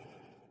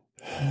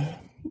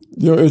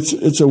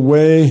a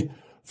way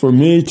for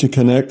me to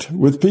connect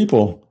with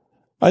people.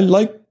 I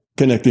like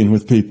connecting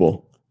with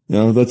people.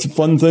 That's a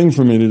fun thing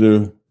for me to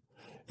do.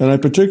 And I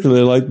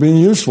particularly like being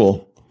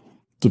useful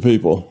to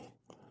people.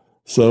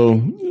 So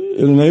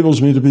it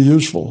enables me to be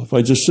useful. If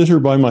I just sit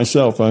here by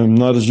myself, I'm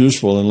not as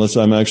useful unless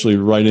I'm actually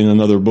writing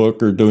another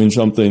book or doing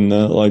something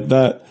like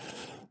that.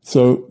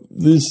 So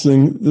this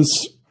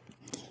is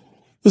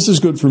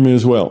good for me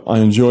as well. I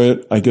enjoy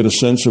it. I get a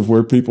sense of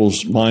where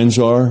people's minds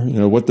are,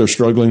 what they're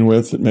struggling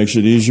with. It makes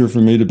it easier for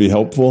me to be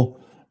helpful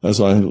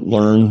as I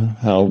learn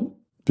how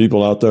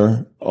people out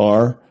there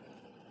are.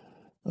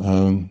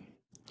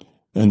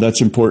 And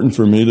that's important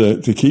for me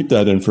to keep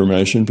that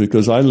information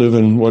because I live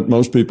in what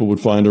most people would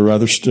find a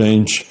rather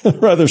strange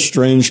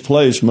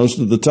place most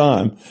of the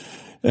time.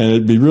 And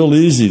it'd be real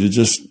easy to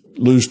just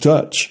lose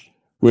touch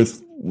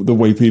with the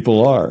way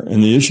people are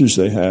and the issues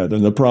they had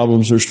and the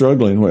problems they're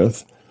struggling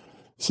with.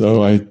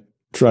 So I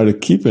try to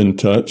keep in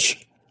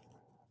touch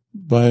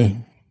by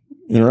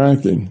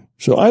interacting.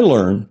 So I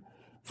learn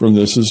from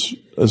this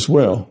as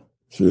well.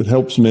 So it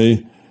helps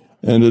me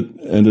and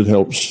it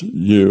helps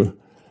you.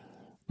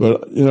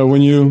 But,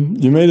 when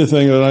you made a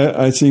thing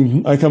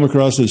that I come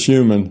across as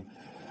human,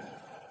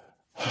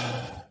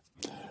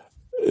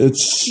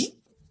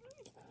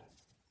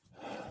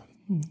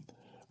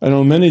 I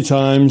know many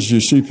times you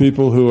see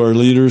people who are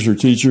leaders or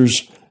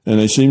teachers, and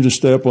they seem to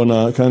step on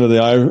kind of the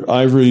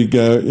ivory,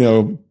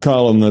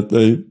 column that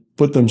they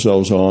put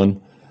themselves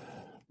on.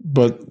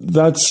 But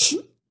that's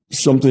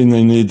something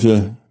they need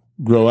to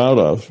grow out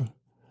of.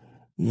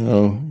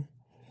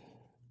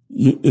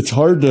 It's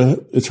hard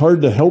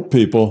to help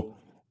people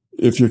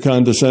if you're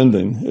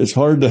condescending. It's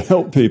hard to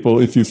help people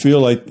if you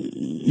feel like,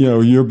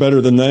 you're better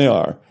than they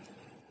are.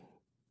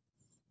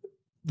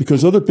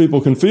 Because other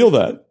people can feel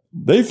that.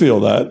 They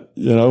feel that,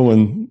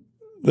 when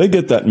they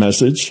get that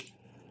message.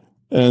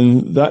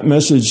 And that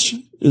message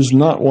is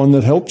not one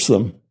that helps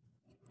them.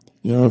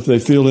 If they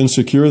feel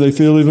insecure, they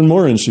feel even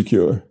more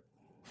insecure.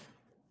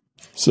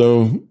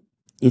 So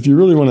if you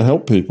really want to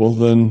help people,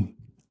 then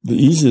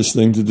the easiest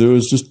thing to do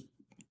is just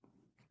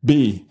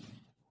be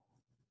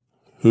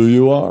who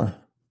you are.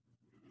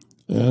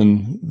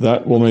 And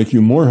that will make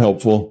you more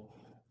helpful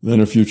than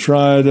if you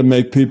try to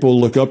make people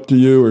look up to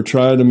you or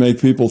try to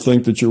make people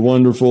think that you're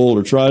wonderful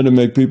or try to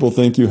make people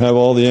think you have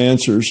all the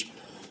answers.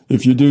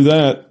 If you do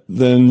that,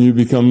 then you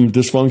become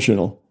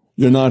dysfunctional.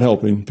 You're not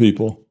helping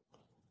people.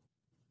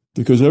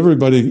 Because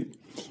everybody,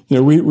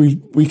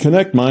 we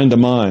connect mind to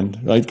mind,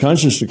 right?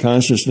 Conscious to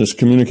consciousness,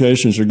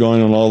 communications are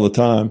going on all the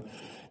time.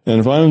 And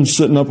if I'm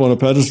sitting up on a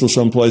pedestal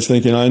someplace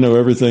thinking I know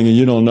everything and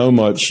you don't know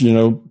much,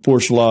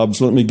 poor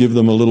slobs, let me give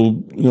them a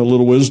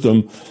little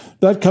wisdom,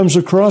 that comes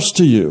across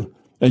to you.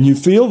 And you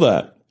feel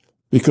that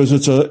because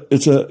it's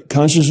a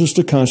consciousness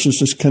to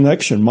consciousness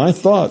connection. My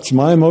thoughts,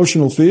 my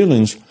emotional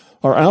feelings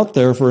are out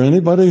there for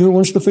anybody who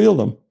wants to feel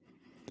them.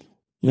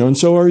 And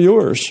so are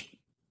yours.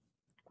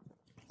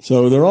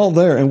 So they're all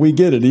there and we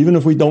get it. Even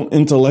if we don't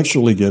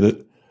intellectually get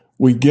it,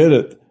 we get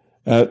it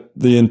at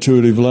the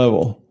intuitive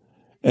level.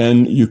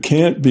 And you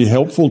can't be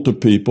helpful to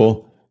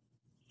people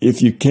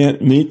if you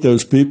can't meet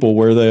those people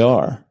where they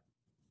are.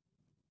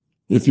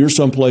 If you're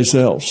someplace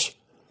else,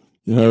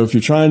 if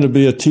you're trying to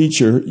be a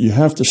teacher, you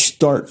have to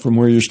start from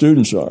where your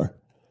students are.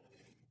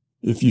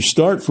 If you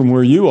start from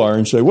where you are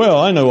and say, well,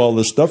 I know all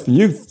this stuff and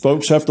you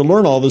folks have to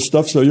learn all this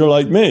stuff so you're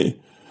like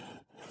me.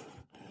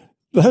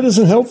 That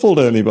isn't helpful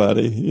to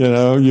anybody.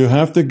 You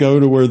have to go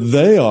to where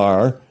they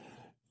are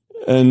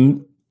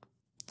and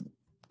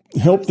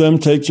help them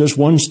take just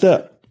one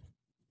step.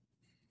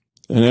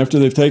 And after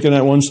they've taken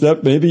that one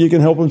step, maybe you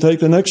can help them take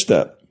the next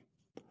step.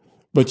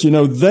 But,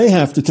 they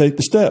have to take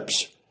the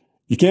steps.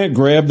 You can't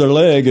grab their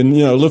leg and,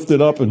 lift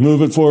it up and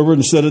move it forward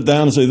and set it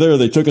down and say, there,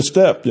 they took a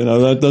step.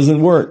 That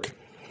doesn't work.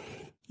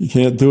 You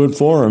can't do it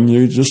for them.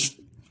 You just,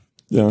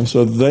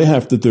 so they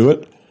have to do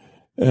it.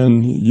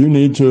 And you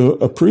need to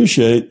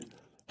appreciate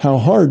how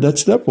hard that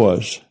step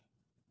was,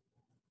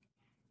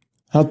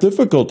 how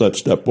difficult that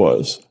step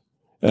was,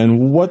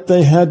 and what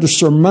they had to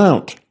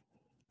surmount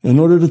in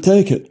order to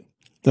take it.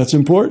 That's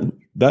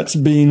important. That's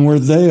being where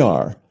they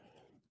are.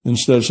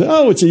 Instead of saying,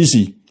 oh, it's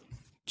easy.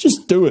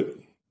 Just do it.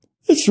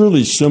 It's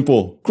really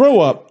simple.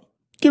 Grow up.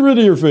 Get rid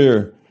of your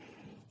fear.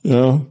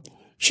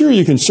 Sure,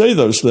 you can say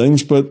those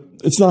things, but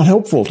it's not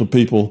helpful to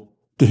people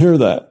to hear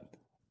that.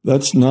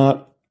 That's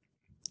not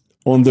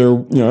on their,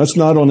 that's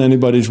not on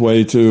anybody's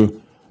way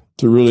to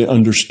really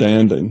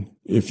understanding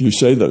if you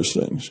say those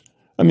things.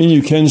 I mean,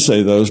 you can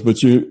say those,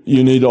 but you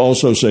need to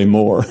also say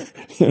more.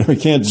 You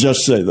can't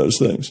just say those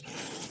things.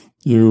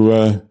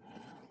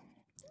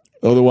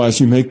 Otherwise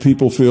you make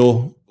people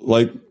feel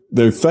like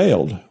they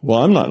failed.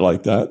 Well, I'm not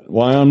like that.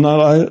 Why I'm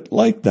not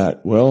like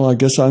that? Well, I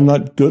guess I'm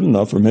not good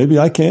enough, or maybe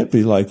I can't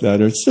be like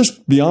that. Or it's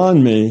just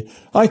beyond me.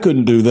 I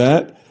couldn't do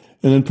that.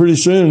 And then pretty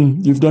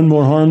soon you've done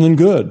more harm than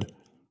good.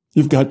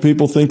 You've got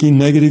people thinking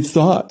negative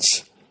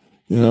thoughts,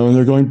 and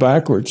they're going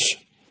backwards.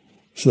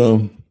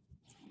 So,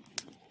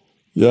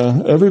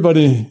 yeah,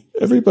 everybody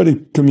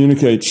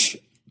communicates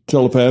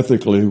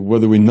telepathically,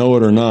 whether we know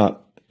it or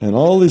not. And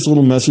all these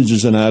little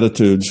messages and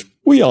attitudes,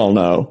 we all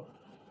know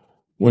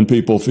when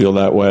people feel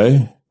that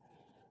way.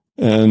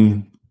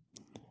 And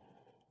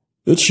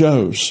it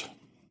shows.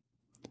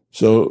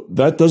 So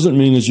that doesn't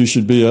mean that you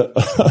should be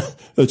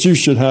that you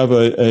should have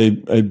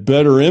a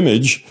better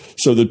image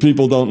so that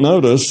people don't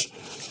notice.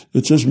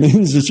 It just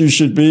means that you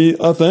should be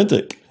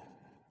authentic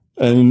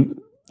and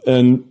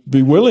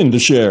be willing to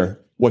share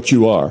what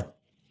you are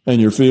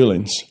and your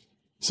feelings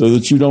so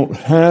that you don't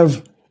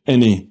have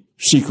any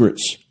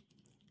secrets.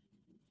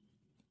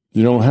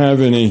 You don't have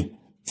any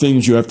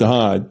things you have to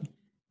hide.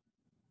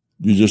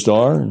 You just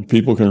are, and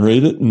people can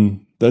read it,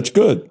 and that's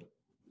good.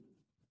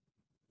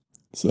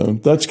 So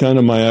that's kind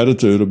of my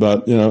attitude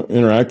about,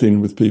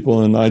 interacting with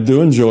people. And I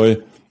do enjoy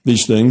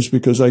these things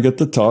because I get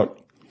to talk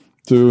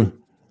to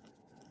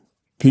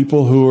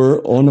people who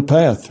are on the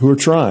path, who are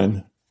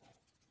trying.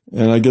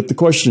 And I get the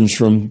questions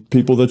from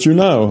people that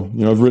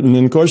I've written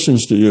in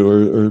questions to you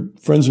or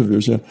friends of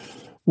yours.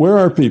 Where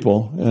are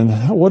people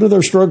and what are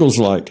their struggles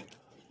like?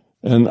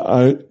 And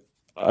I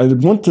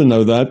want to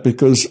know that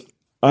because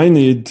I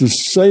need to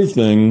say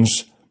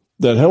things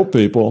that help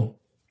people,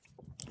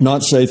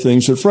 not say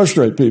things that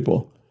frustrate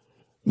people.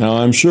 Now,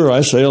 I'm sure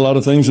I say a lot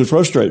of things that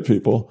frustrate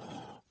people,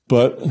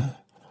 but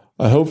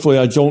hopefully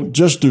I don't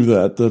just do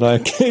that I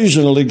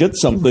occasionally get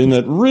something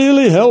that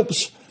really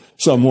helps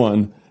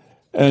someone.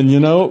 And,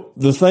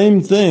 the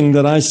same thing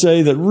that I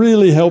say that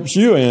really helps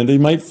you, Andy,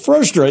 might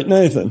frustrate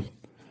Nathan.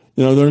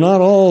 They're not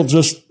all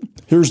just,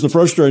 here's the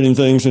frustrating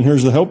things and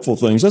here's the helpful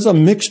things. That's a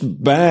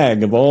mixed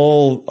bag of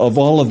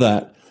all of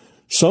that.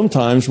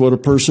 Sometimes what a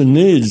person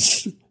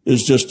needs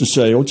is just to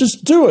say, well,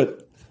 just do it.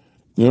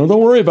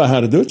 Don't worry about how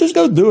to do it. Just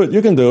go do it.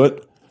 You can do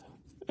it.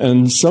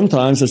 And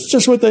sometimes it's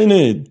just what they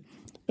need.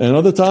 And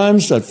other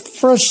times that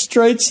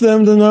frustrates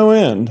them to no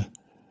end.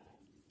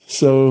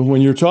 So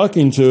when you're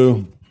talking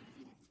to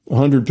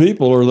 100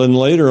 people, or then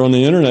later on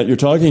the internet, you're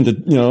talking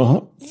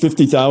to,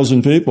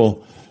 50,000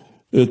 people,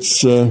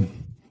 it's a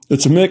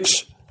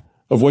mix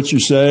of what you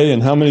say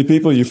and how many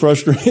people you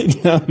frustrate,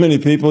 and how many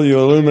people you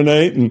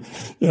illuminate, and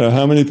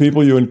how many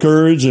people you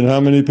encourage and how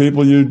many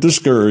people you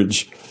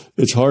discourage.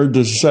 It's hard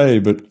to say,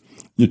 but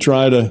you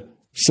try to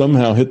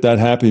somehow hit that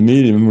happy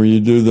medium where you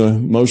do the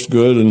most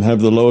good and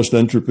have the lowest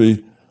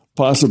entropy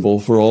possible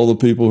for all the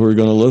people who are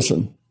going to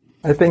listen.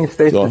 I think it's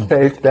safe to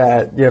say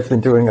that you have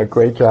been doing a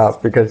great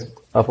job because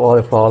of all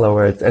the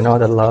followers and all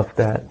the love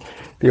that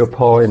you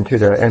pour into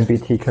the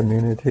MBT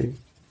community.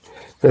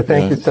 So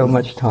thank you so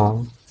much,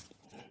 Tom.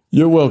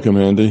 You're welcome,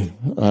 Andy.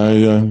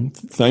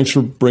 Thanks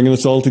for bringing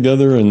us all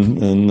together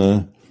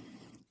and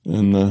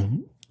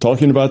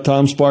talking about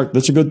Tom Spark.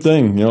 That's a good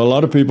thing. A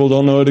lot of people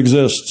don't know it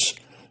exists.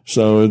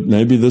 So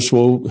maybe this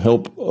will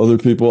help other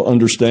people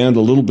understand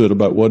a little bit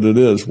about what it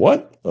is.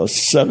 What? A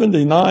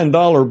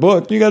 $79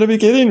 book? You got to be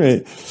kidding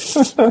me.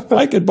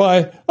 I could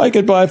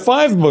buy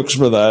 5 books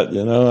for that.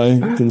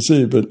 I can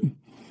see, but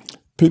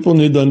people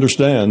need to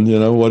understand,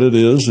 what it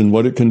is and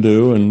what it can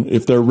do. And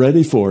if they're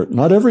ready for it,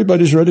 not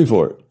everybody's ready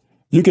for it.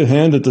 You could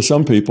hand it to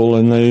some people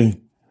and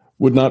they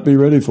would not be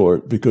ready for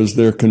it because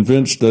they're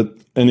convinced that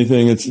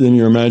anything that's in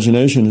your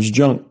imagination is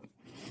junk.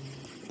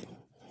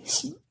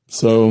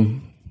 So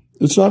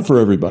it's not for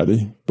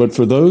everybody, but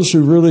for those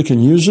who really can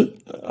use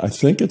it, I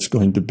think it's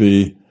going to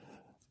be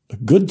a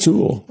good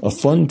tool, a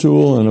fun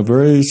tool, and a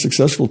very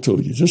successful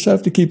tool. You just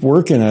have to keep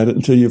working at it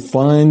until you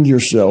find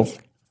yourself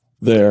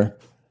there,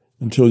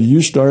 until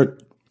you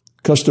start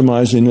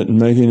customizing it and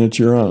making it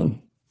your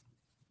own.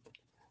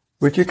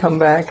 Would you come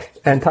back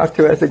and talk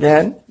to us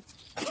again?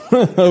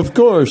 Of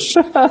course.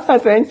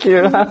 Thank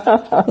you.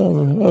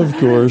 Of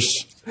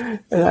course.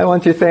 And I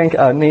want to thank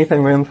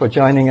Nathan Rim for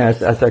joining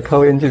us as a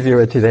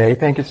co-interviewer today.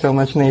 Thank you so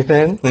much,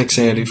 Nathan. Thanks,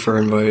 Andy, for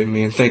inviting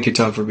me. And thank you,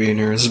 Tom, for being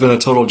here. This has been a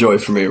total joy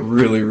for me.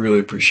 Really, really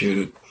appreciate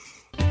it.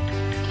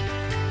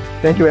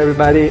 Thank you,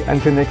 everybody.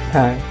 Until next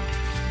time.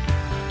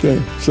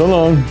 Okay. So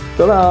long.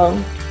 So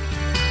long.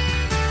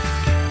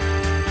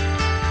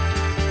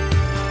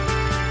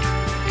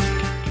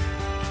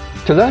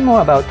 To learn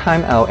more about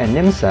TimeOut and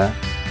NIMSA,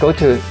 go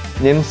to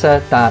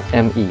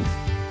nimsa.me.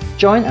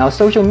 Join our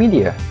social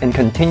media and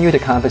continue the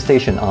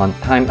conversation on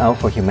TimeOut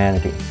for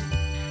Humanity.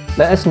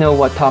 Let us know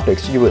what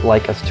topics you would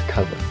like us to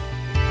cover.